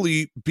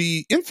potentially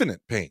be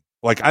infinite pain.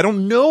 Like, I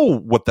don't know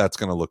what that's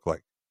going to look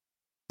like.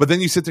 But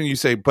then you sit there and you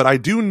say, but I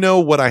do know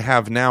what I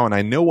have now, and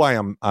I know why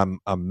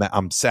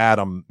I'm sad,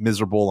 I'm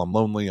miserable, I'm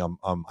lonely,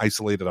 I'm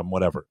isolated, I'm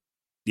whatever.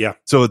 Yeah.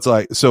 So it's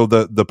like, so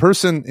the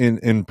person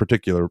in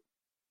particular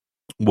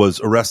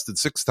was arrested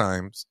 6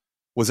 times,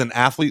 was an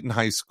athlete in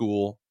high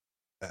school,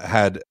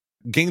 had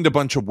gained a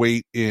bunch of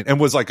weight and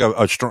was like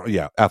a strong,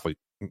 athlete.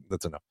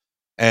 That's enough.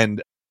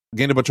 And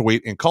gained a bunch of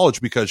weight in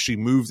college because she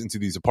moved into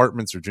these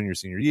apartments her junior,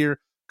 senior year,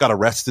 got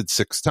arrested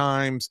 6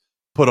 times,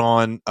 put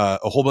on a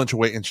whole bunch of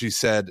weight. And she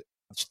said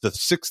the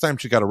 6th time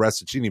she got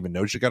arrested, she didn't even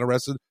know she got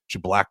arrested. She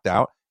blacked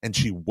out and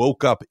she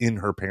woke up in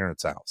her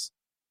parents' house.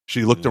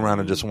 She looked around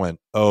and just went,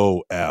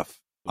 oh, F,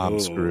 I'm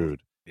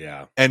screwed.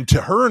 Yeah. And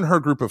to her and her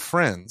group of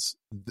friends,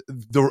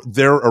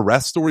 their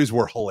arrest stories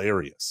were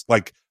hilarious.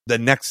 Like, the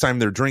next time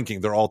they're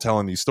drinking, they're all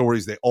telling these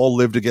stories. They all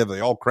live together.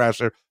 They all crash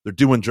there. They're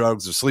doing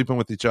drugs. They're sleeping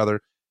with each other.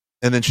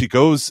 And then she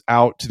goes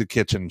out to the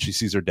kitchen and she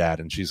sees her dad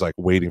and she's like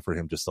waiting for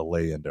him just to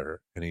lay into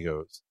her. And he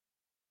goes,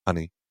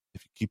 honey,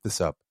 if you keep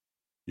this up,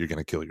 you're going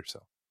to kill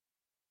yourself.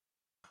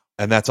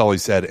 And that's all he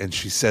said. And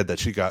she said that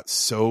she got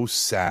so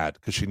sad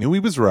because she knew he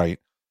was right,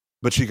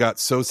 but she got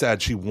so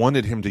sad. She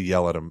wanted him to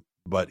yell at him,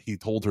 but he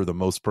told her the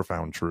most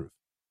profound truth.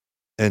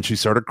 And she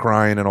started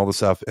crying and all this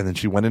stuff. And then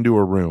she went into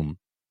her room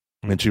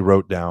and she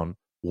wrote down,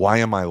 why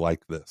am I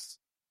like this?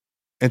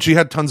 And she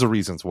had tons of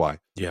reasons why.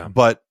 Yeah.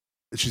 But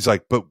she's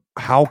like, but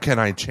how can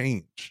I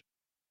change?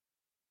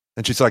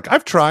 And she's like,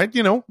 I've tried,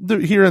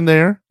 here and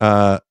there.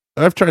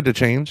 I've tried to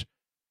change.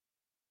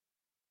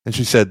 And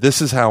she said,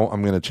 this is how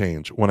I'm going to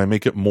change. When I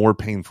make it more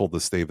painful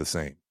to stay the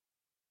same.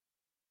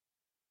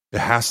 It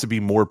has to be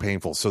more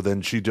painful. So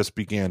then she just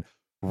began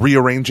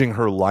rearranging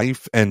her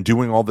life and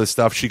doing all this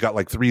stuff. She got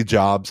like 3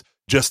 jobs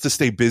just to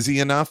stay busy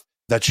enough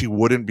that she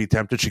wouldn't be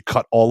tempted. She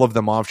cut all of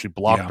them off. She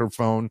blocked her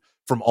phone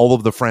from all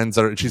of the friends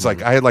that she's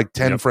like, I had like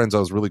 10 friends I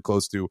was really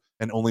close to,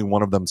 and only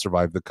one of them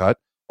survived the cut.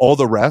 All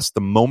the rest,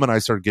 the moment I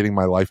started getting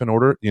my life in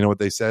order, you know what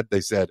they said?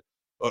 They said,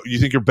 oh, you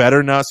think you're better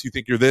than us? You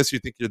think you're this? You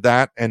think you're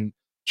that? And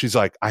she's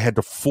like, I had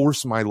to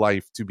force my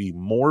life to be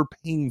more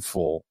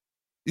painful.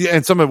 Yeah,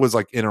 and some of it was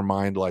like in her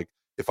mind, like,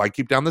 if I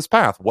keep down this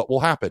path, what will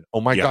happen?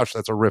 Oh my gosh,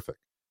 that's horrific.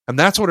 And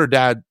that's what her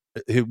dad,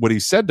 what he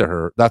said to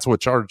her, that's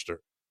what charged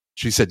her.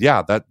 She said,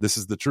 yeah, this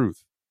is the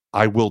truth.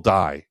 I will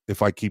die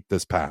if I keep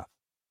this path.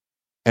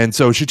 And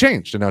so she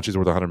changed, and now she's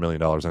worth $100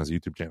 million on his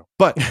YouTube channel.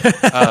 But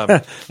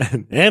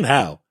and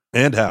how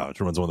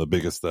she runs one of the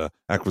biggest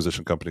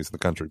acquisition companies in the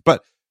country.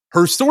 But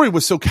her story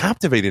was so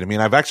captivating. I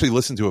mean, I've actually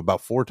listened to it about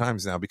 4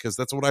 times now because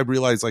that's what I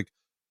realized. Like,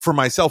 for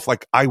myself,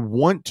 like, I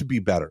want to be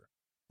better.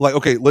 Like,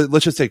 okay,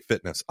 let's just take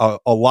fitness. A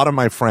lot of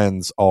my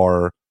friends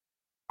are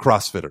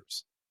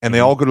CrossFitters, and they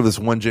all go to this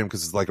one gym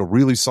because it's like a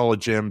really solid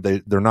gym.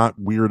 They're not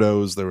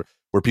weirdos. They're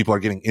where people are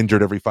getting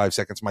injured every 5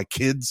 seconds. My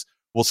kids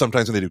will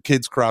sometimes, when they do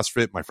kids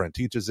CrossFit, my friend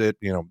teaches it.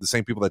 The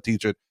same people that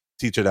teach it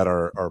at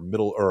our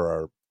middle or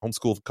our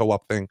homeschool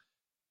co-op thing.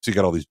 So you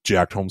got all these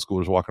jacked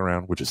homeschoolers walking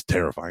around, which is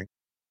terrifying.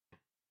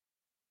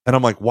 And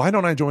I'm like, why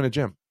don't I join a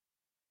gym?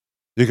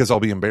 Because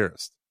I'll be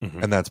embarrassed,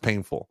 and that's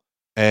painful.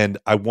 And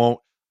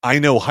I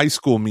know high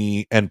school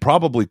me and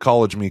probably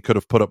college me could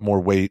have put up more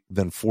weight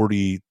than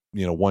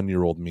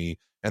 41-year-old me,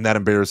 and that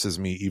embarrasses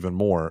me even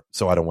more.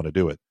 So I don't want to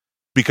do it.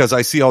 Because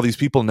I see all these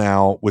people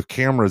now with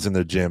cameras in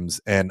their gyms,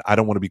 and I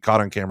don't want to be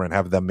caught on camera and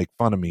have them make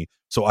fun of me,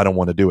 so I don't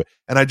want to do it.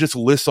 And I just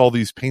list all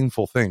these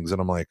painful things,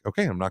 and I'm like,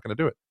 okay, I'm not going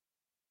to do it.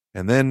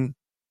 And then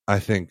I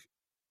think,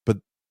 but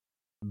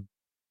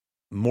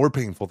more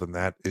painful than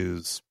that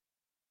is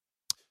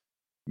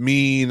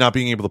me not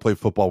being able to play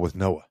football with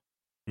Noah.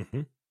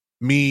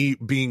 Me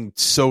being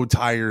so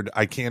tired,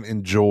 I can't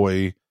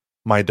enjoy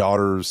my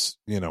daughter's,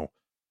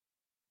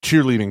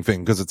 cheerleading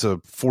thing because it's a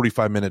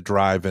 45-minute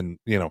drive, and,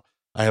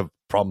 I have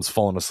problems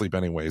falling asleep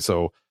anyway.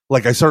 So,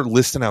 like, I start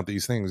listing out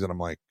these things, and I'm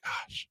like,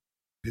 gosh,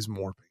 it is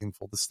more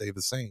painful to stay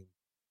the same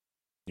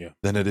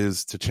than it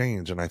is to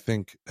change. And I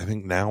think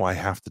now I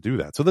have to do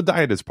that. So the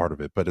diet is part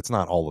of it, but it's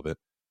not all of it.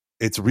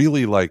 It's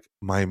really like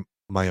my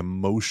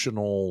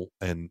emotional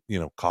and,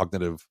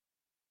 cognitive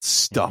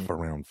stuff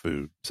around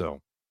food.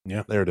 So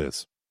there it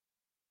is.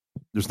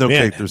 There's no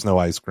cake. There's no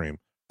ice cream.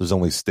 There's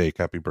only steak.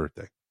 Happy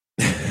birthday.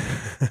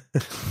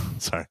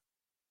 Sorry.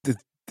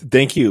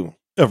 Thank you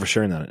for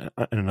sharing that.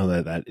 I know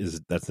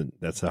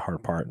that's a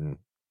hard part, and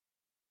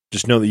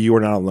just know that you are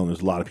not alone.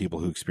 There's a lot of people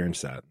who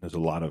experience that. There's a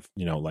lot of,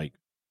 no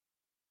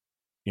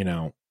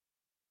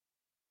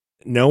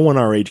one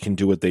our age can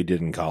do what they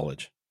did in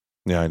college.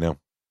 Yeah, I know.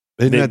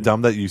 Isn't that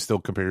dumb that you still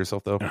compare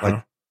yourself though?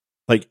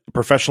 Like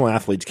professional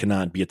athletes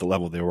cannot be at the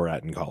level they were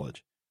at in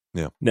college.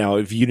 Yeah. Now,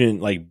 if you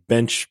didn't like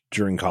bench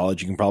during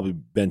college, you can probably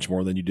bench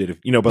more than you did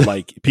but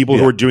like people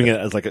who are doing it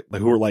as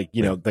who are like,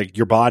 like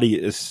your body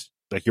is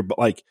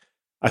like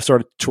I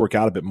started to work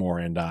out a bit more,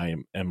 and I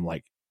am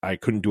like, I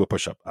couldn't do a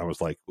push-up. I was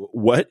like,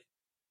 what?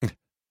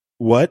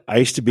 what? I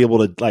used to be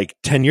able to, like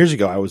 10 years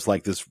ago, I was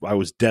like this, I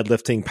was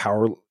deadlifting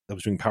power. I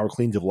was doing power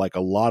cleans of like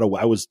a lot of,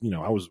 I was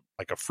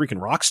like a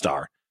freaking rock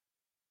star.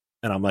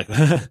 And I'm like,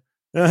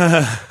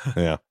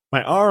 yeah,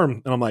 my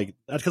arm. And I'm like,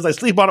 that's because I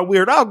sleep on it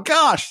weird. Oh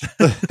gosh.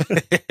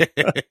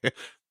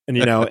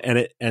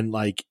 And,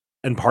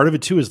 and part of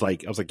it too is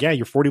like, I was like, yeah,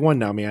 you're 41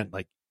 now, man.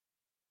 Like,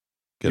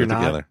 get it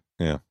together.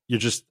 Yeah. You're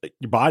just,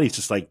 your body's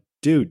just like,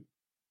 dude,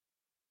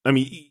 I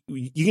mean,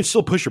 you can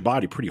still push your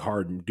body pretty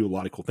hard and do a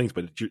lot of cool things,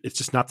 but it's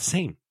just not the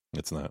same.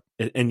 It's not.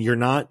 And you're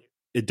not,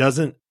 it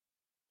doesn't,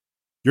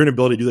 your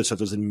inability to do this stuff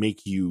doesn't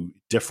make you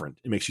different.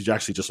 It makes you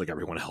actually just like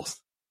everyone else.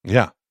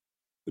 Yeah.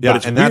 But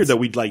it's weird that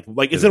we'd like,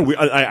 isn't it weird?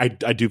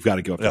 I do got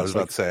to go. Yeah, I was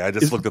about to say, I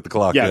just looked at the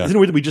clock. Yeah. Isn't it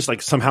weird that we just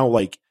like somehow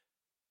like,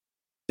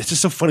 it's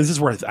just so funny. This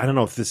is where I don't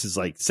know if this is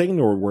like Satan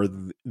or where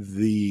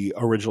the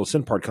original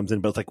sin part comes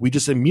in, but it's like we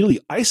just immediately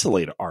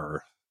isolate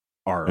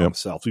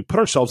ourselves. We put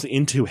ourselves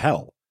into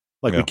hell.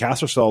 Like we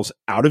cast ourselves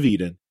out of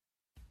Eden,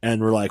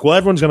 and we're like, well,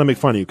 everyone's going to make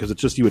fun of you because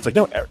it's just you. It's like,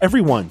 no,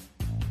 everyone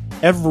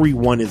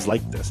is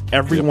like this.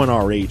 Everyone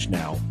our age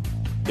now,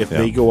 if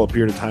they go a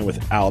period of time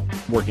without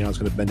working out, is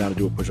going to bend down and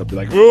do a push-up. Be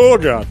like, oh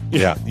god,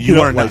 yeah.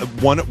 You are not,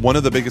 one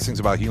of the biggest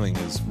things about healing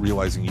is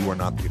realizing you are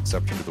not the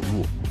exception to the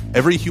rule.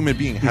 Every human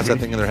being has that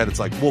thing in their head. It's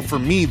like, well, for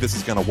me, this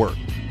is going to work.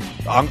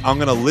 I'm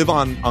going to live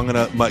on,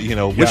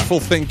 wishful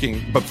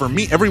thinking. But for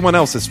me, everyone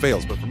else has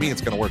fails. But for me, it's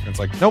going to work. And it's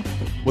like, nope.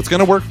 What's going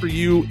to work for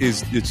you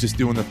is it's just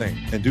doing the thing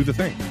and do the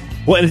thing.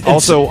 Well, and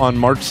also on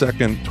March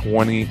 2nd,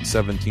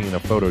 2017, a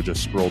photo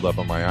just scrolled up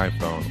on my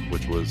iPhone,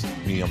 which was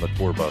me on the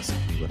tour bus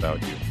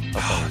without you.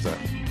 How funny is that?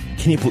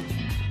 Can you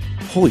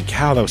holy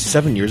cow, that was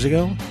 7 years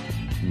ago?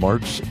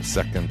 March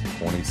 2nd,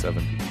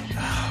 2017.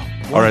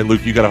 All right,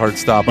 Luke, you got a hard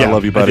stop. Yeah, I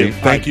love you, buddy.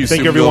 Thank you,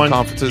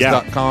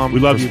 SuperWheelConferences.com. We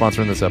love you. For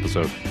sponsoring this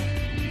episode.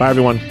 Bye,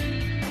 everyone.